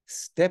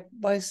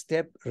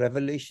step-by-step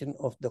revelation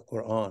of the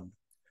Quran,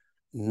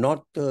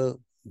 not the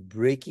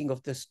breaking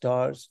of the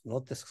stars,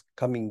 not the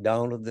coming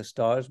down of the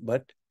stars,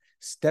 but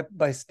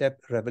step-by-step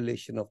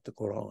revelation of the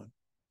Quran,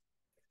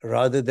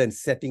 rather than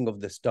setting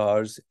of the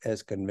stars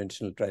as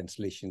conventional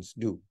translations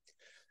do.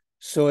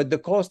 So at the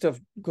cost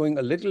of going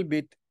a little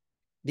bit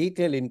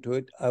detail into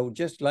it, I would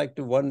just like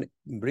to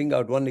bring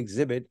out one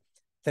exhibit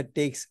that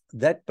takes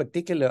that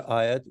particular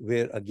ayat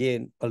where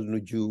again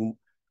Al-Nujum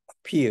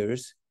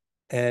appears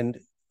and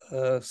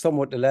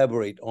somewhat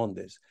elaborate on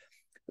this.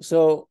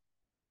 So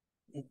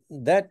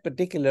that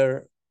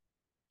particular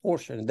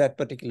portion, that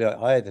particular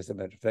ayat, as a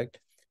matter of fact,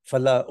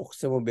 فَلَا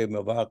أُقْسِمُ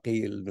بِمَوَاقِعِ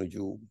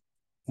النُّجُومِ.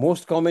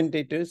 Most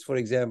commentators, for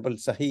example,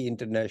 Sahih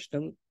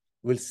International,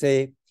 will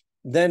say,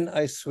 then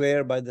I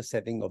swear by the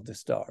setting of the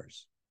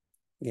stars.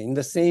 In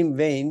the same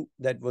vein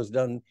that was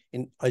done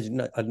in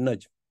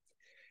Al-Najm.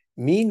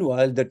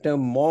 Meanwhile, the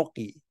term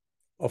mawqi,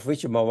 of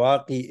which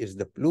mawaqi is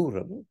the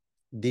plural,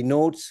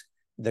 denotes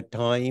the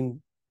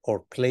time or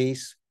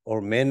place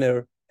or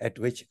manner at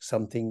which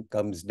something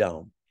comes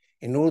down.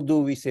 In Urdu,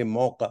 we say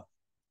mawqa,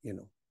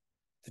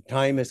 the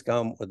time has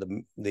come, or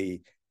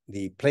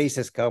the place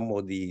has come,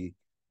 or the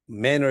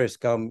manner has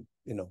come,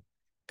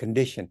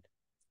 condition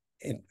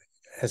it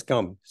has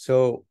come.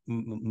 So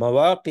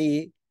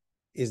mawaqi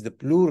is the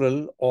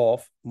plural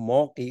of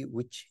mawqi,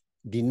 which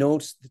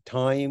denotes the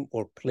time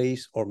or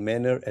place or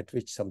manner at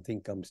which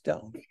something comes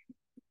down.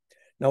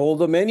 Now,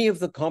 although many of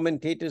the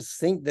commentators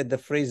think that the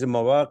phrase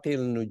mawaqi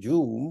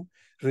al-nujum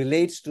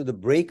relates to the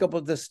breakup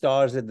of the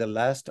stars at the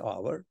last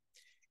hour,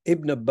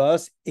 Ibn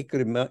Abbas,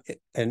 Ikrimah,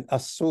 and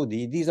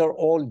As-Sudi, these are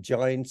all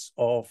giants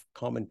of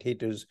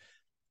commentators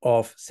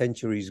of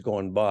centuries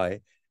gone by.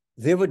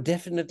 They were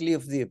definitely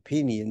of the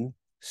opinion,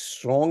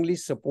 strongly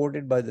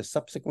supported by the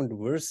subsequent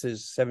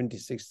verses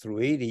 76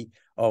 through 80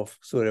 of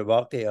Surah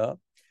Waqia,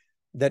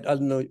 that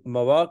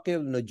Mawaqi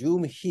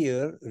al-Najum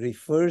here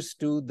refers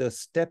to the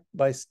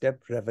step-by-step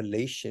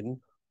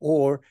revelation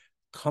or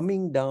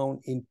coming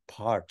down in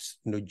parts,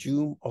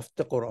 Najum of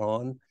the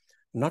Quran,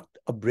 not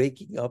a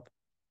breaking up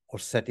or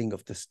setting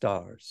of the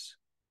stars.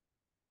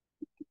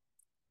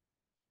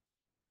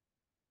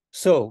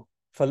 So,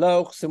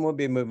 فَلَا أُقْسِمُ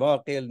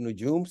بِمَوَاقِعِ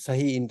النُّجُومِ,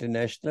 Sahih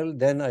International,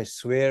 then I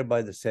swear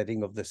by the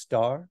setting of the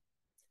star.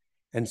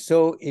 And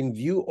so, in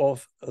view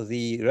of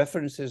the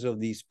references of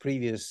these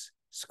previous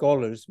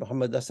scholars,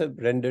 Muhammad Asad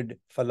rendered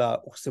فَلَا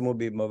أُقْسِمُ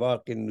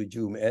بِمَوَاقِعِ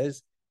النُّجُومِ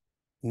as,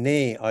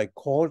 nay, I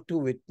call to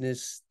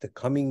witness the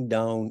coming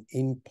down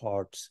in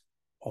parts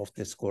of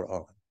this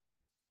Quran.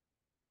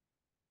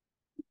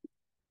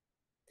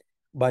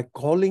 By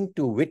calling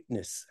to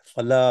witness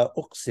فَلَا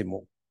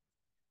أُقْسِمُ,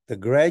 the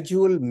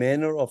gradual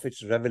manner of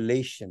its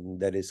revelation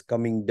that is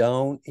coming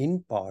down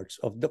in parts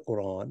of the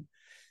Quran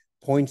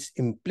points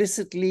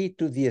implicitly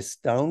to the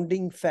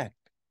astounding fact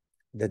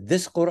that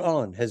this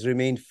Quran has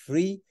remained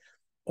free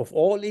of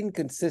all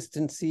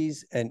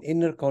inconsistencies and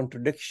inner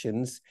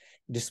contradictions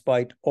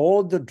despite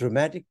all the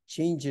dramatic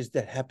changes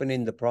that happen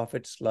in the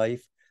Prophet's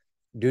life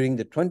during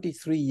the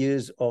 23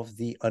 years of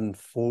the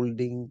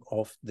unfolding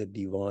of the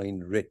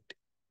divine writ.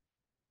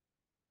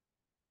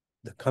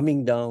 The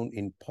coming down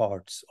in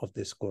parts of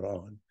this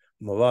Quran,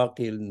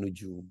 Mawaqi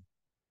al-Nujum.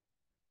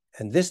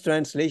 And this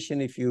translation,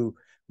 if you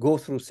go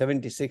through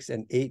 76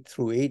 and 8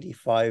 through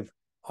 85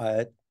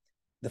 ayat,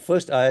 the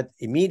first ayat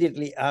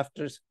immediately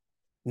after,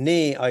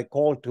 nay, I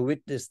call to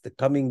witness the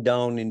coming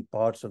down in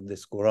parts of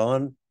this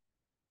Quran,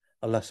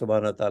 Allah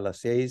subhanahu wa ta'ala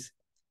says,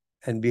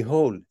 and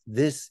behold,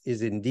 this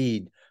is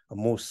indeed a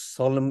most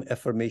solemn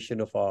affirmation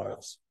of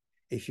ours,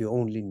 if you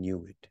only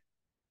knew it.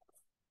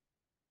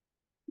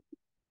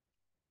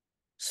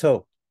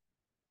 So,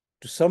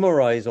 to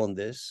summarize on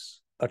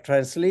this, a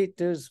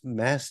translator's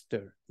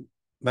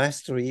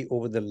mastery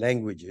over the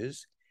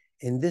languages,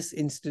 in this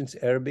instance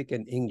Arabic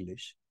and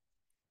English,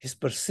 his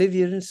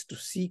perseverance to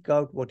seek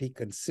out what he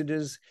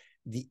considers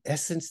the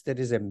essence that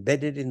is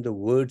embedded in the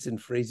words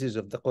and phrases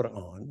of the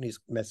Quran, his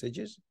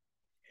messages,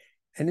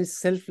 and his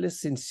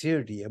selfless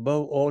sincerity,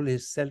 above all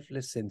his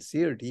selfless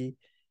sincerity,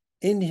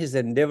 in his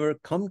endeavor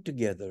come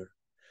together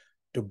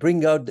to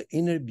bring out the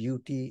inner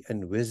beauty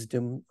and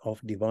wisdom of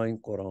divine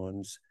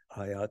Quran's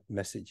ayat,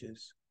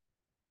 messages,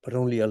 but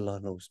only Allah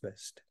knows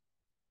best.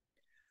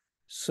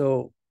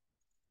 So,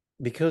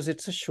 because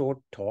it's a short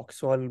talk,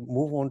 so I'll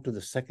move on to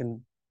the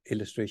second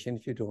illustration,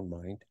 if you don't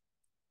mind.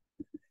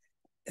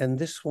 And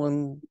this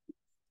one,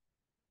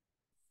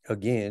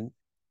 again,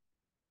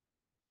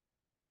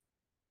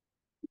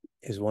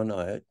 is one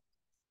ayat.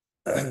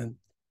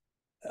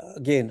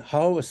 Again,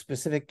 how a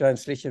specific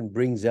translation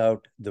brings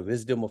out the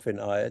wisdom of an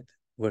ayat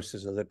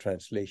versus other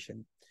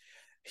translation.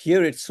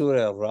 Here it's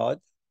Surah Al-Ra'd,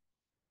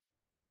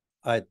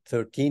 ayat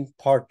 13,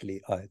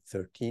 partly ayat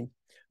 13.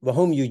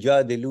 وَهُمْ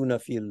يُجَادِلُونَ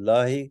فِي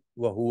اللَّهِ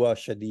وَهُوَ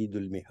شَدِيدُ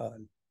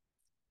الْمِحَالِ.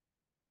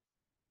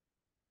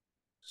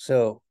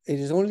 So it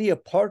is only a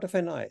part of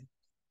an ayat.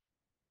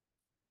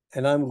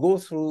 And I'm go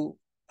through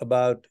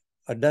about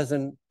a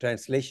dozen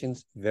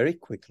translations very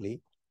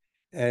quickly.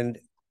 And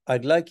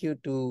I'd like you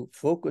to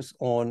focus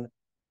on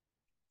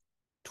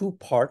two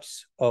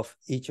parts of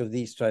each of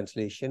these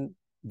translations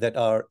that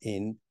are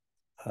in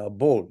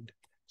bold.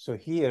 So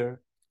here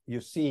you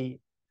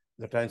see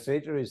the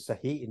translator is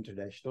Sahih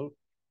International.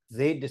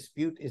 They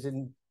dispute is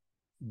in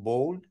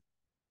bold,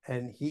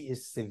 and he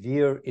is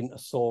severe in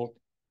assault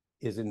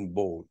is in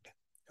bold.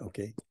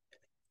 Okay.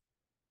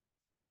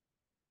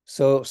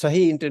 So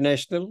Sahih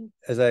International,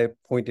 as I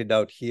pointed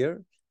out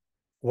here,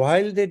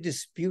 while they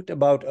dispute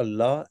about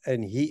Allah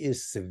and he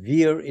is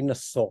severe in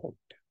assault.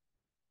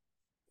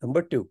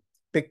 Number two,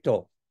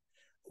 Pictor,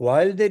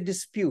 while they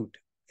dispute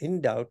in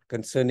doubt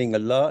concerning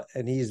Allah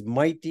and he is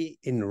mighty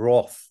in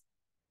wrath.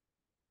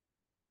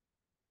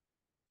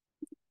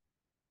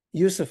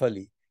 Yusuf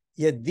Ali,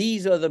 yet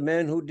these are the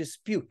men who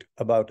dispute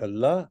about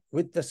Allah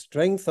with the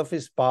strength of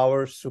his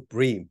power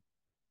supreme.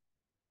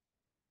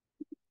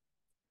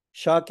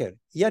 Shakir,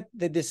 yet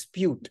they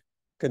dispute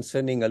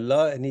concerning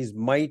Allah and he is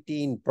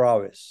mighty in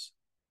prowess.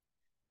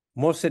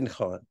 Mohsin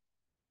Khan,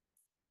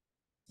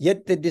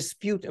 yet they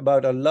dispute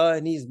about Allah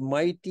and he is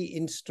mighty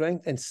in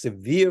strength and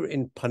severe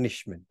in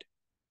punishment.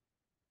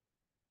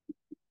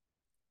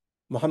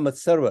 Muhammad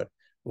Sarwar,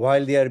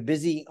 while they are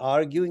busy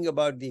arguing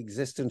about the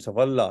existence of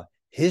Allah,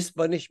 his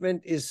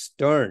punishment is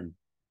stern.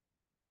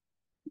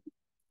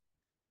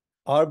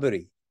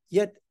 Arbery,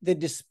 yet they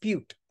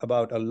dispute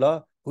about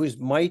Allah who is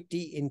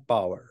mighty in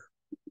power.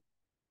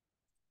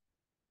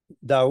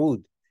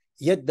 Dawood,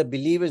 yet the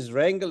believers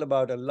wrangle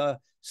about Allah,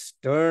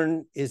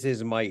 stern is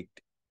his might.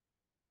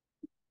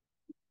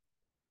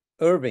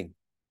 Irving,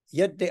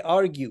 yet they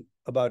argue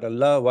about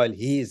Allah while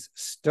he is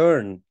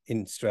stern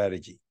in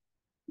strategy.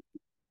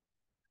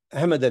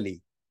 Ahmad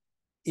Ali,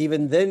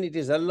 even then it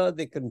is Allah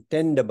they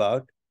contend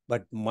about,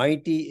 but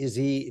mighty is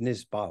he in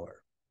his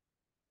power.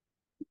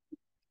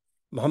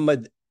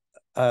 Muhammad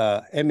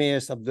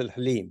M.A.S. Abdul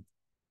Halim,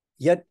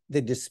 yet they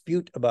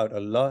dispute about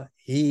Allah,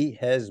 he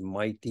has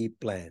mighty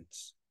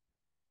plans.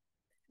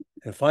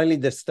 And finally,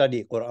 the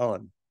study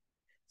Quran,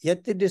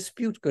 yet they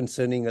dispute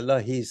concerning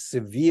Allah, he is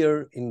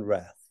severe in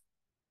wrath.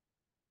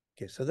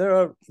 Okay, so there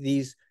are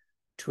these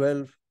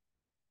 12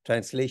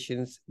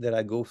 translations that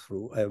I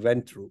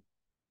went through.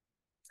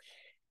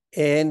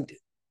 And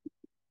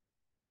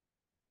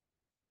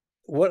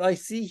what I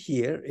see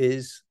here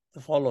is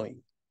the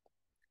following.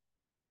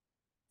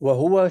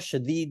 وَهُوَ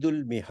شَدِيدُ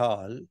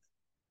الْمِحَالِ,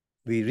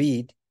 we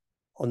read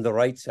on the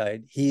right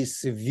side, he is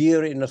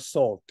severe in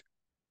assault,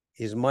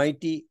 he is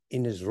mighty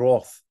in his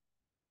wrath,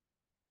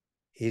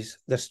 he's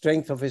the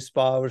strength of his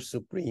power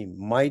supreme,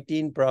 mighty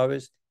in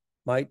prowess,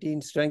 mighty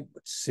in strength,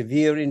 but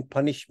severe in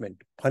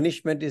punishment.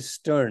 Punishment is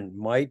stern,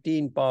 mighty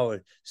in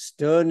power,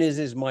 stern is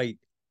his might,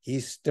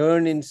 he's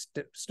stern in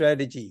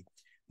strategy,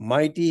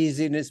 mighty is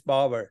in his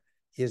power,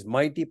 his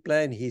mighty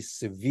plan, he's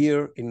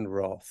severe in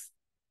wrath.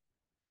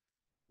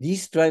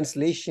 These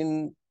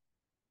translation,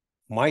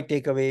 my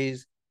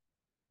takeaways,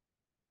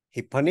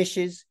 he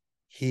punishes,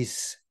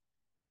 he's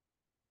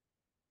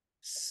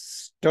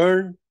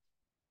stern,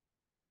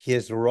 he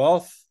has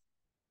wrath,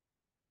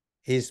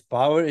 his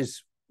power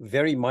is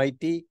very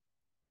mighty,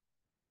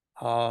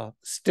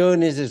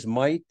 stern is his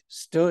might,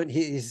 stern,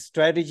 his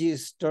strategy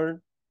is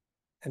stern,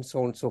 and so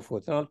on and so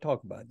forth. And I'll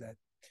talk about that.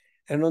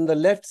 And on the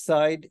left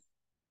side,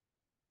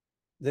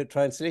 the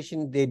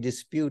translation they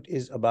dispute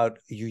is about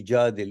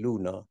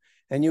yujadiluna.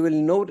 And you will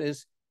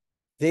notice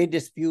they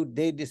dispute,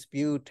 they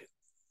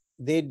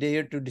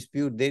dare to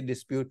dispute, they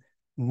dispute.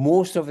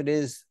 Most of it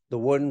is the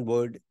one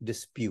word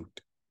dispute.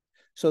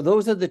 So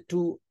those are the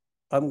two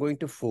I'm going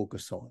to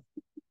focus on.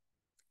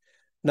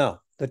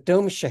 Now, the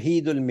term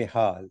Shahidul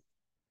Mihal,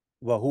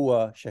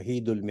 Wahuwa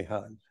Shahidul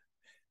Mihal.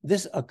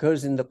 This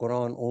occurs in the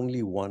Quran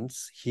only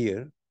once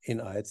here in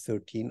Ayat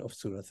 13 of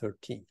Surah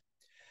 13.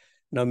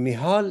 Now,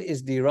 Mihal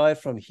is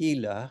derived from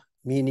Hila,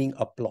 meaning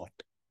a plot.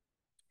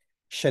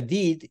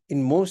 Shadid,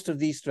 in most of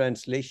these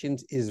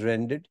translations, is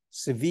rendered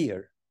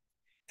severe.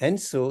 And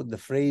so the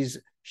phrase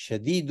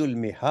Shadidul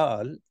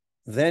Mihal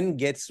then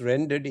gets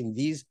rendered in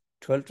these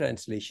 12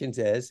 translations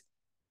as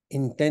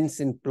intense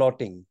in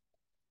plotting,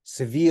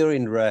 severe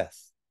in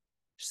wrath,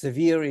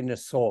 severe in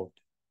assault,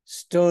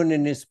 stern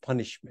in his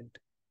punishment.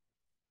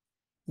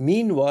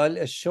 Meanwhile,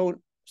 as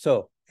shown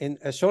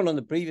on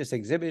the previous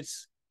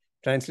exhibits,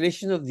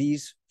 Translation of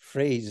these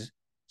phrases: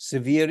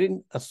 severe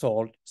in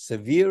assault,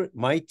 severe,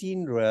 mighty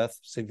in wrath,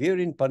 severe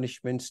in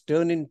punishment,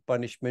 stern in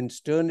punishment,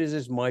 stern is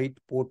his might,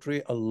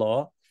 portray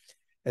Allah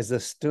as a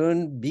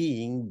stern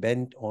being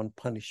bent on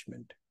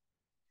punishment.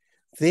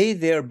 They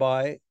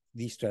thereby,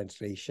 these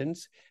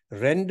translations,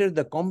 render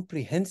the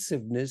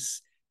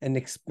comprehensiveness and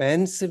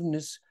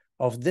expansiveness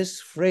of this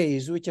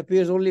phrase, which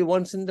appears only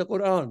once in the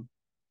Quran,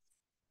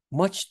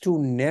 much too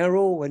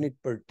narrow when it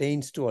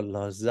pertains to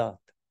Allah's Zat.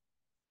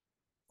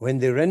 When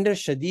they render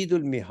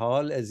Shadidul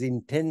Mihal as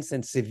intense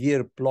and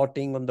severe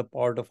plotting on the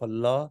part of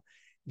Allah,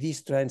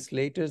 these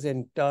translators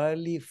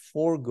entirely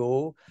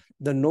forego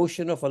the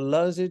notion of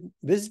Allah's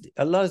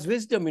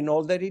wisdom in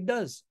all that He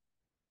does.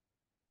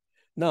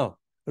 Now,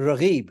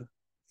 Raghib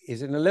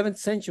is an 11th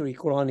century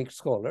Quranic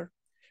scholar,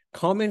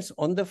 comments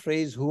on the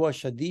phrase Huwa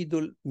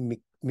Shadidul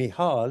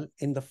Mihal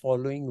in the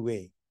following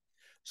way.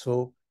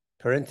 So,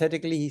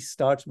 parenthetically, he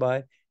starts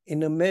by,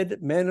 in a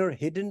manner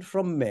hidden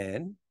from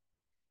man,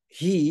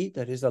 He,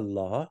 that is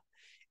Allah,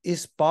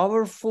 is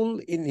powerful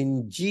in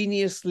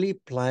ingeniously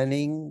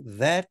planning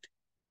that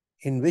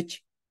in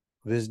which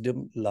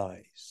wisdom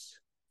lies.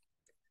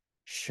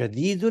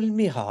 Shadidul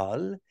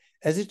Mihal,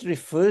 as it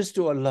refers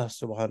to Allah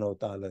subhanahu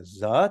wa ta'ala's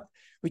Zat,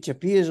 which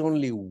appears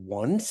only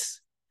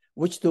once,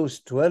 which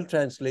those 12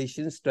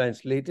 translations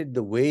translated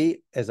the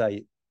way as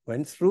I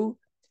went through,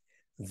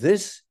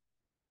 this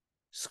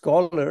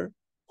scholar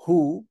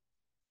who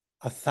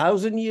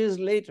 1,000 years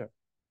later,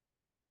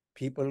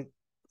 people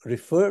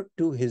refer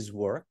to his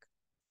work,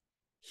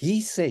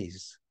 he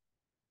says,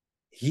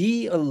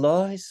 He,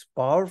 Allah, is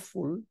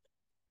powerful.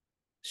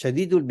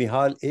 Shadidul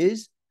Mihal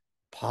is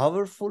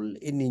powerful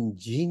in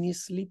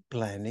ingeniously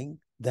planning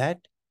that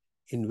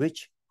in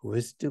which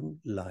wisdom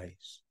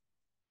lies.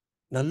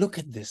 Now look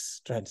at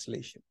this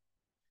translation.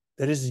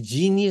 There is a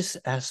genius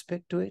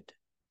aspect to it.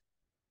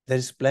 There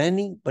is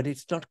planning, but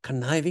it's not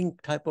conniving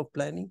type of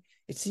planning.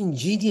 It's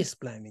ingenious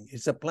planning.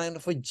 It's a plan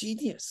of a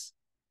genius.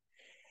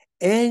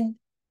 And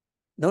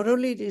not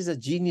only it is a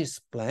genius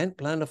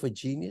plan of a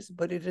genius,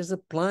 but it is a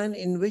plan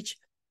in which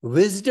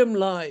wisdom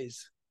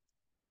lies.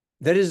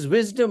 There is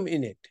wisdom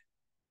in it.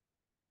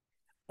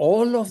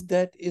 All of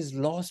that is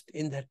lost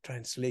in that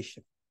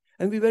translation.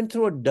 And we went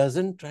through a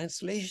dozen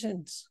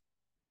translations.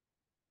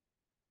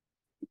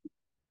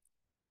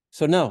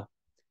 So now,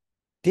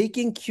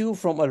 taking cue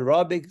from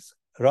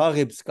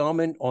Raghib's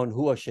comment on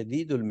Huwa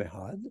Shadidul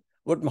Mihad,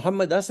 what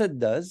Muhammad Asad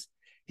does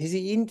is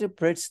he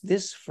interprets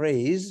this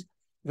phrase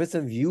with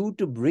a view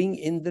to bring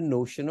in the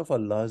notion of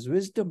Allah's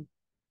wisdom.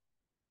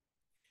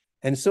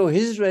 And so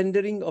his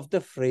rendering of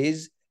the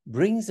phrase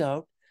brings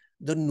out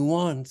the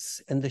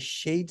nuance and the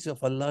shades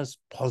of Allah's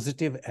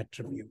positive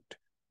attribute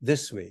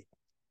this way.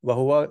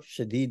 Wahuwa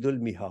Shadidul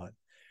Mihal.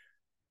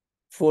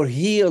 For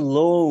He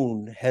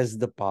alone has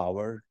the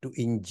power to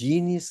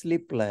ingeniously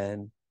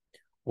plan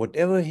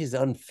whatever His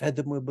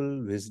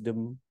unfathomable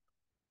wisdom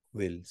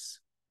wills.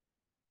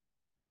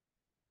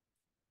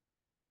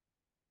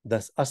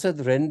 Thus,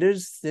 Asad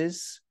renders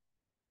this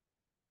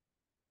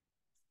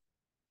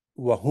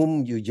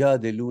وَهُمْ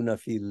يُجَادِلُونَ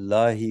فِي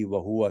اللَّهِ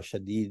وَهُوَ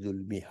شَدِيدُ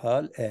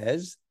الْمِحَالِ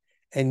as,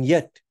 and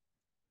yet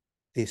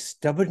they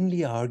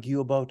stubbornly argue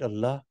about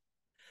Allah,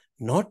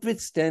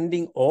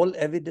 notwithstanding all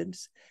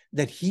evidence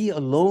that He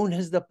alone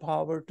has the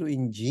power to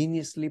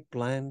ingeniously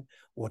plan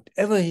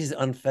whatever His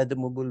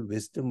unfathomable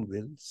wisdom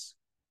wills.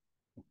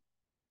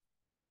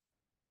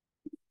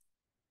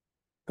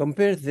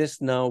 Compare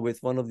this now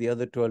with one of the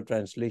other 12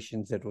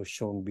 translations that was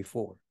shown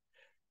before.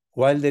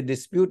 While they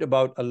dispute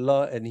about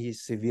Allah and He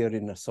is severe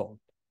in assault.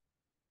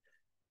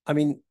 I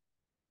mean,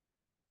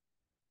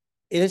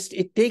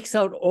 it takes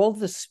out all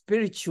the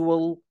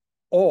spiritual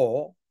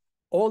awe,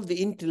 all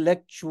the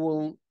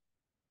intellectual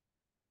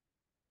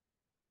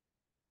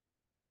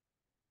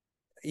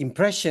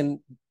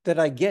impression that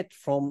I get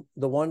from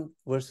the one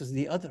versus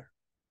the other.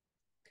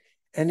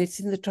 And it's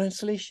in the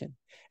translation.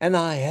 And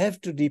I have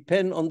to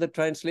depend on the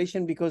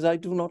translation because I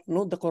do not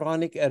know the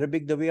Quranic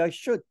Arabic the way I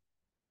should.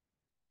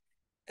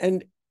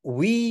 And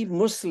we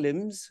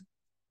Muslims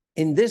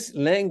in this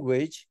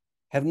language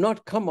have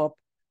not come up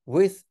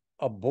with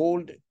a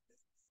bold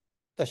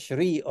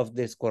tashri of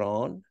this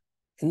Quran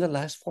in the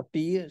last 40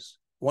 years.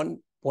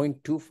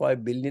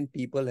 1.25 billion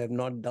people have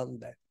not done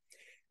that.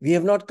 We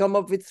have not come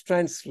up with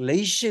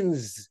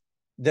translations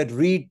that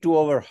read to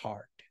our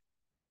heart.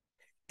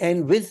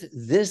 And with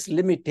this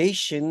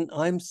limitation,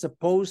 I'm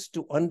supposed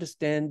to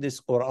understand this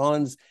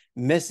Quran's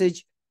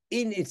message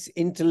in its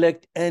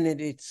intellect and in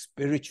its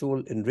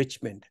spiritual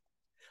enrichment.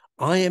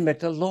 I am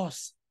at a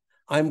loss.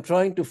 I'm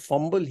trying to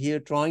fumble here,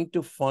 trying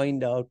to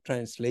find out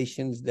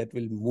translations that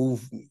will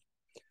move me.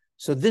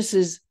 So this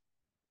is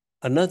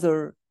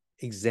another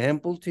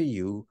example to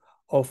you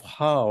of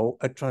how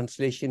a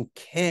translation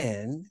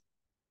can,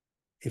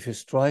 if you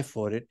strive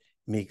for it,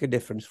 make a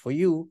difference for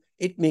you.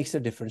 It makes a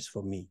difference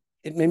for me.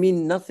 It may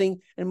mean nothing,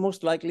 and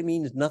most likely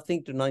means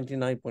nothing to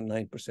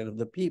 99.9% of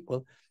the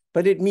people,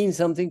 but it means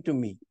something to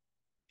me.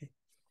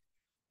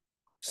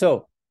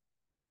 So,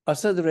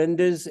 Asad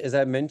renders, as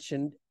I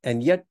mentioned,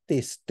 and yet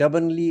they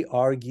stubbornly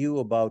argue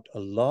about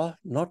Allah,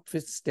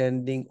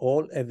 notwithstanding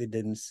all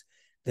evidence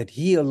that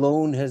He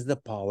alone has the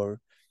power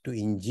to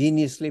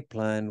ingeniously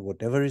plan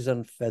whatever His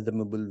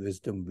unfathomable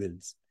wisdom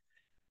wills.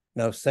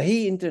 Now,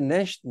 Sahih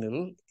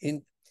International,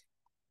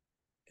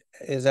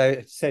 as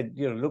I said,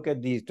 look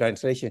at the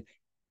translation.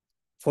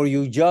 For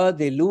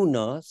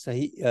Yujadiluna,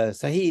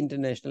 Sahih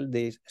International,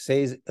 they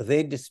says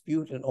they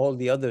dispute, and all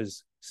the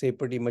others say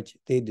pretty much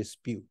they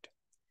dispute.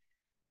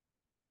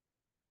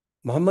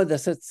 Muhammad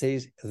Asad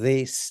says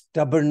they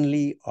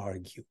stubbornly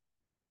argue.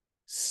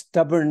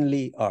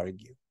 Stubbornly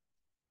argue.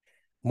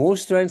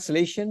 Most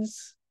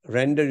translations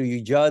render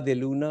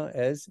Yujadiluna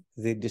as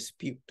they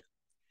dispute,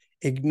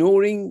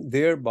 ignoring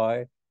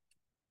thereby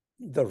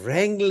the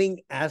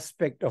wrangling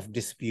aspect of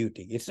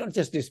disputing. It's not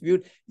just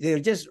dispute, they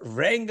just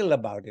wrangle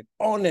about it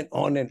on and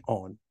on and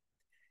on.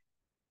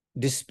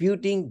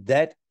 Disputing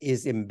that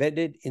is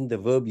embedded in the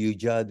verb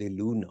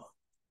yujadiluna.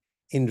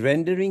 In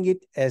rendering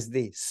it as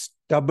they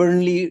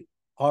stubbornly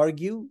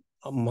argue,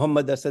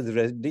 Muhammad Asad's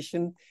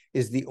rendition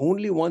is the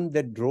only one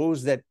that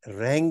draws that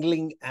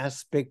wrangling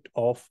aspect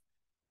of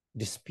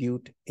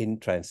dispute in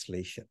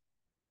translation.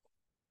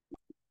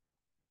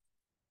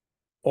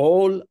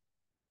 All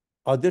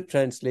other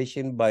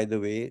translation, by the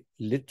way,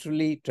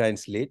 literally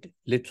translate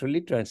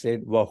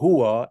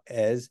wahua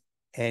as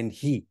and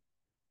he.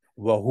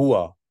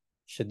 Wahua,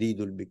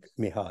 shadidul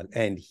mihal,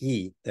 and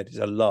he, that is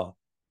Allah,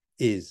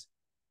 is.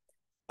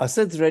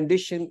 Asad's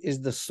rendition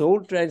is the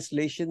sole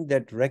translation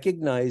that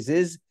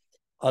recognizes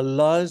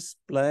Allah's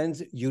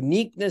plan's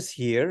uniqueness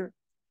here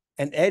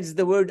and adds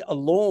the word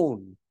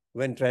alone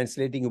when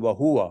translating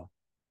wahua.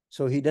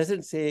 So he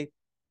doesn't say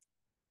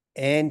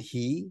and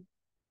he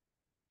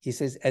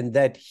says and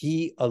that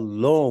he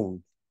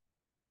alone,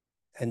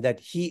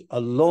 shadidul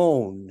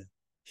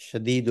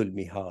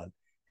mihal,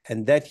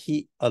 and that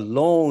he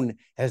alone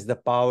has the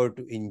power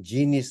to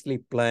ingeniously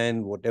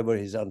plan whatever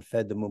his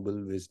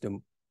unfathomable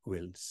wisdom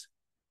wills.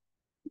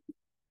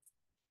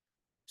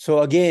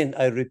 So again,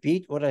 I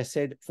repeat what I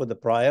said for the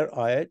prior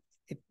ayat.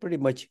 It pretty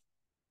much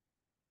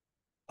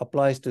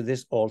applies to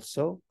this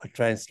also. A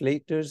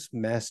translator's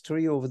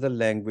mastery over the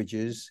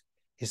languages,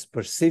 his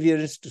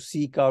perseverance to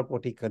seek out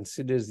what he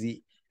considers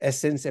the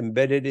essence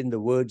embedded in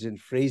the words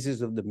and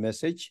phrases of the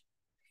message,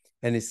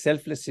 and his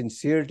selfless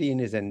sincerity in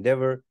his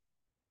endeavor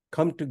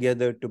come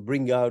together to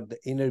bring out the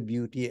inner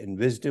beauty and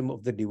wisdom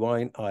of the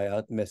divine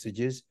ayat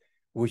messages,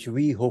 which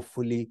we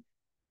hopefully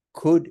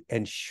could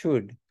and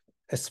should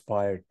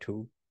aspire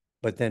to.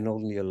 But then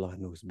only Allah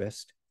knows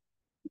best.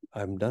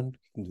 I'm done. You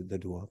can do the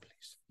dua,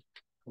 please.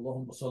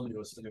 اللهم صل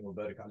وسلم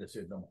وبارك على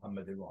سيدنا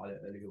محمد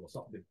وعلى اله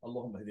وصحبه.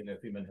 اللهم اهدنا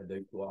فيمن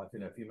هديت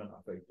وعافنا فيمن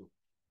عافيت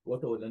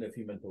وتولنا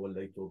فيمن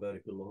توليت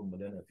وبارك اللهم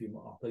لنا فيما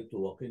اعطيت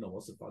وقنا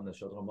واصرف عنا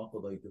شر ما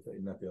قضيت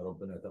فانك يا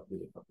ربنا تقضي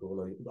بالحق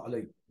ولا يقضى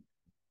عليك.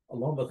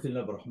 اللهم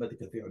ادخلنا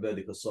برحمتك في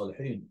عبادك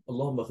الصالحين.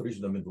 اللهم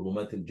اخرجنا من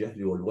ظلمات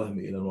الجهل والوهم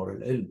الى نور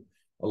العلم.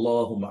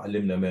 اللهم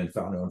علمنا ما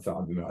ينفعنا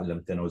وانفعنا بما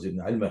علمتنا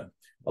وزدنا علما.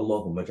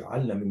 اللهم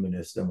اجعلنا ممن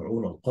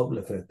يستمعون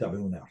القول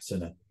فيتبعون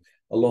احسنه.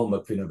 اللهم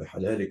اكفنا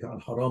بحلالك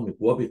عن حرامك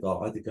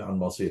وبطاعتك عن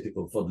معصيتك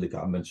وبفضلك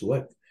عمن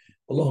سواك.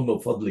 اللهم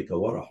بفضلك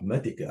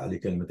ورحمتك على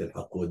كلمة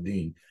الحق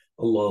والدين.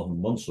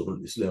 اللهم انصر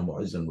الإسلام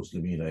وعز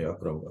المسلمين يا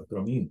أكرم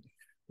الأكرمين.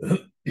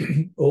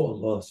 Oh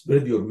Allah,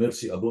 spread your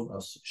mercy upon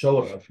us,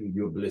 shower us with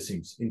your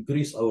blessings,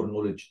 increase our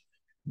knowledge,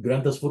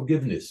 grant us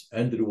forgiveness,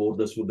 and reward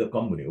us with the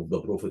company of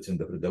the prophets in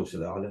the Firdaus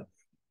al-A'la.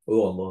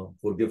 Oh Allah,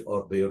 forgive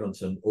our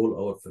parents and all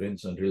our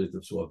friends and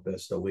relatives who have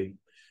passed away.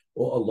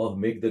 Oh Allah,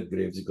 make their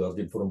graves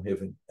guarded from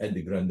heaven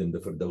and grant them the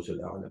Firdaus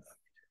al-A'la.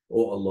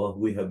 Oh Allah,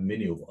 we have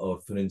many of our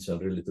friends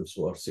and relatives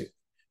who are sick.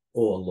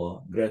 Oh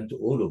Allah, grant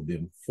all of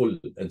them full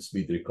and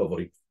speedy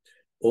recovery.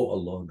 Oh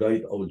Allah,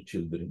 guide our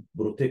children,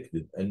 protect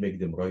them and make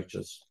them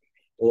righteous.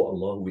 Oh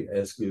Allah, we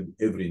ask you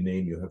every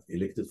name you have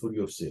elected for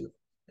yourself,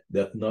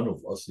 that none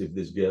of us leave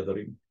this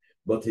gathering,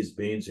 but his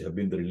pains have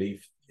been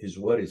relieved, his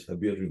worries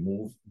have been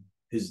removed,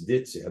 his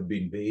debts have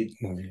been paid,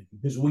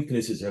 his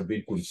weaknesses have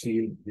been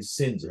concealed, his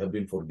sins have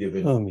been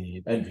forgiven,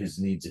 and his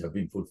needs have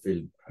been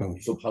fulfilled.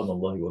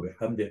 Subhanallah wa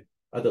bihamdih,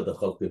 عدد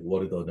خلقه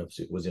ورضا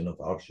نفسه وزنة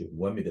عرشه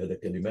ومداد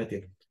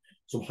كلماته.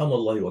 سبحان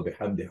الله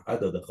وبحمده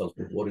عدد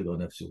خلقه ورضا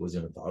نفسه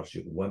وزنة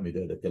عرشه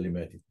ومداد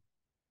كلماته.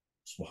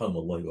 سبحان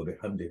الله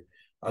وبحمده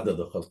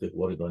عدد خلقه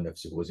ورضا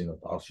نفسه وزنة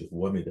عرشه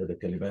ومداد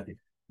كلماته.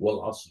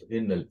 والعصر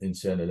إن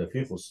الإنسان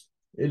لفي خسر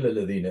إلا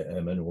الذين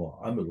آمنوا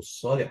وعملوا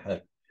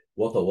الصالحات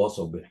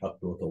وتواصوا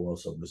بالحق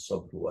وتواصوا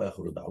بالصبر.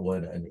 وآخر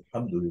دعوانا أن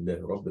الحمد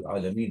لله رب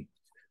العالمين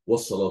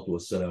والصلاة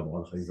والسلام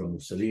على خير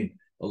المرسلين.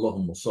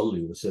 اللهم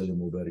صل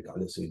وسلم وبارك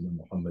على سيدنا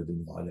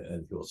محمد وعلى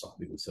آله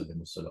وصحبه وسلم.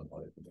 والسلام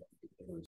عليكم.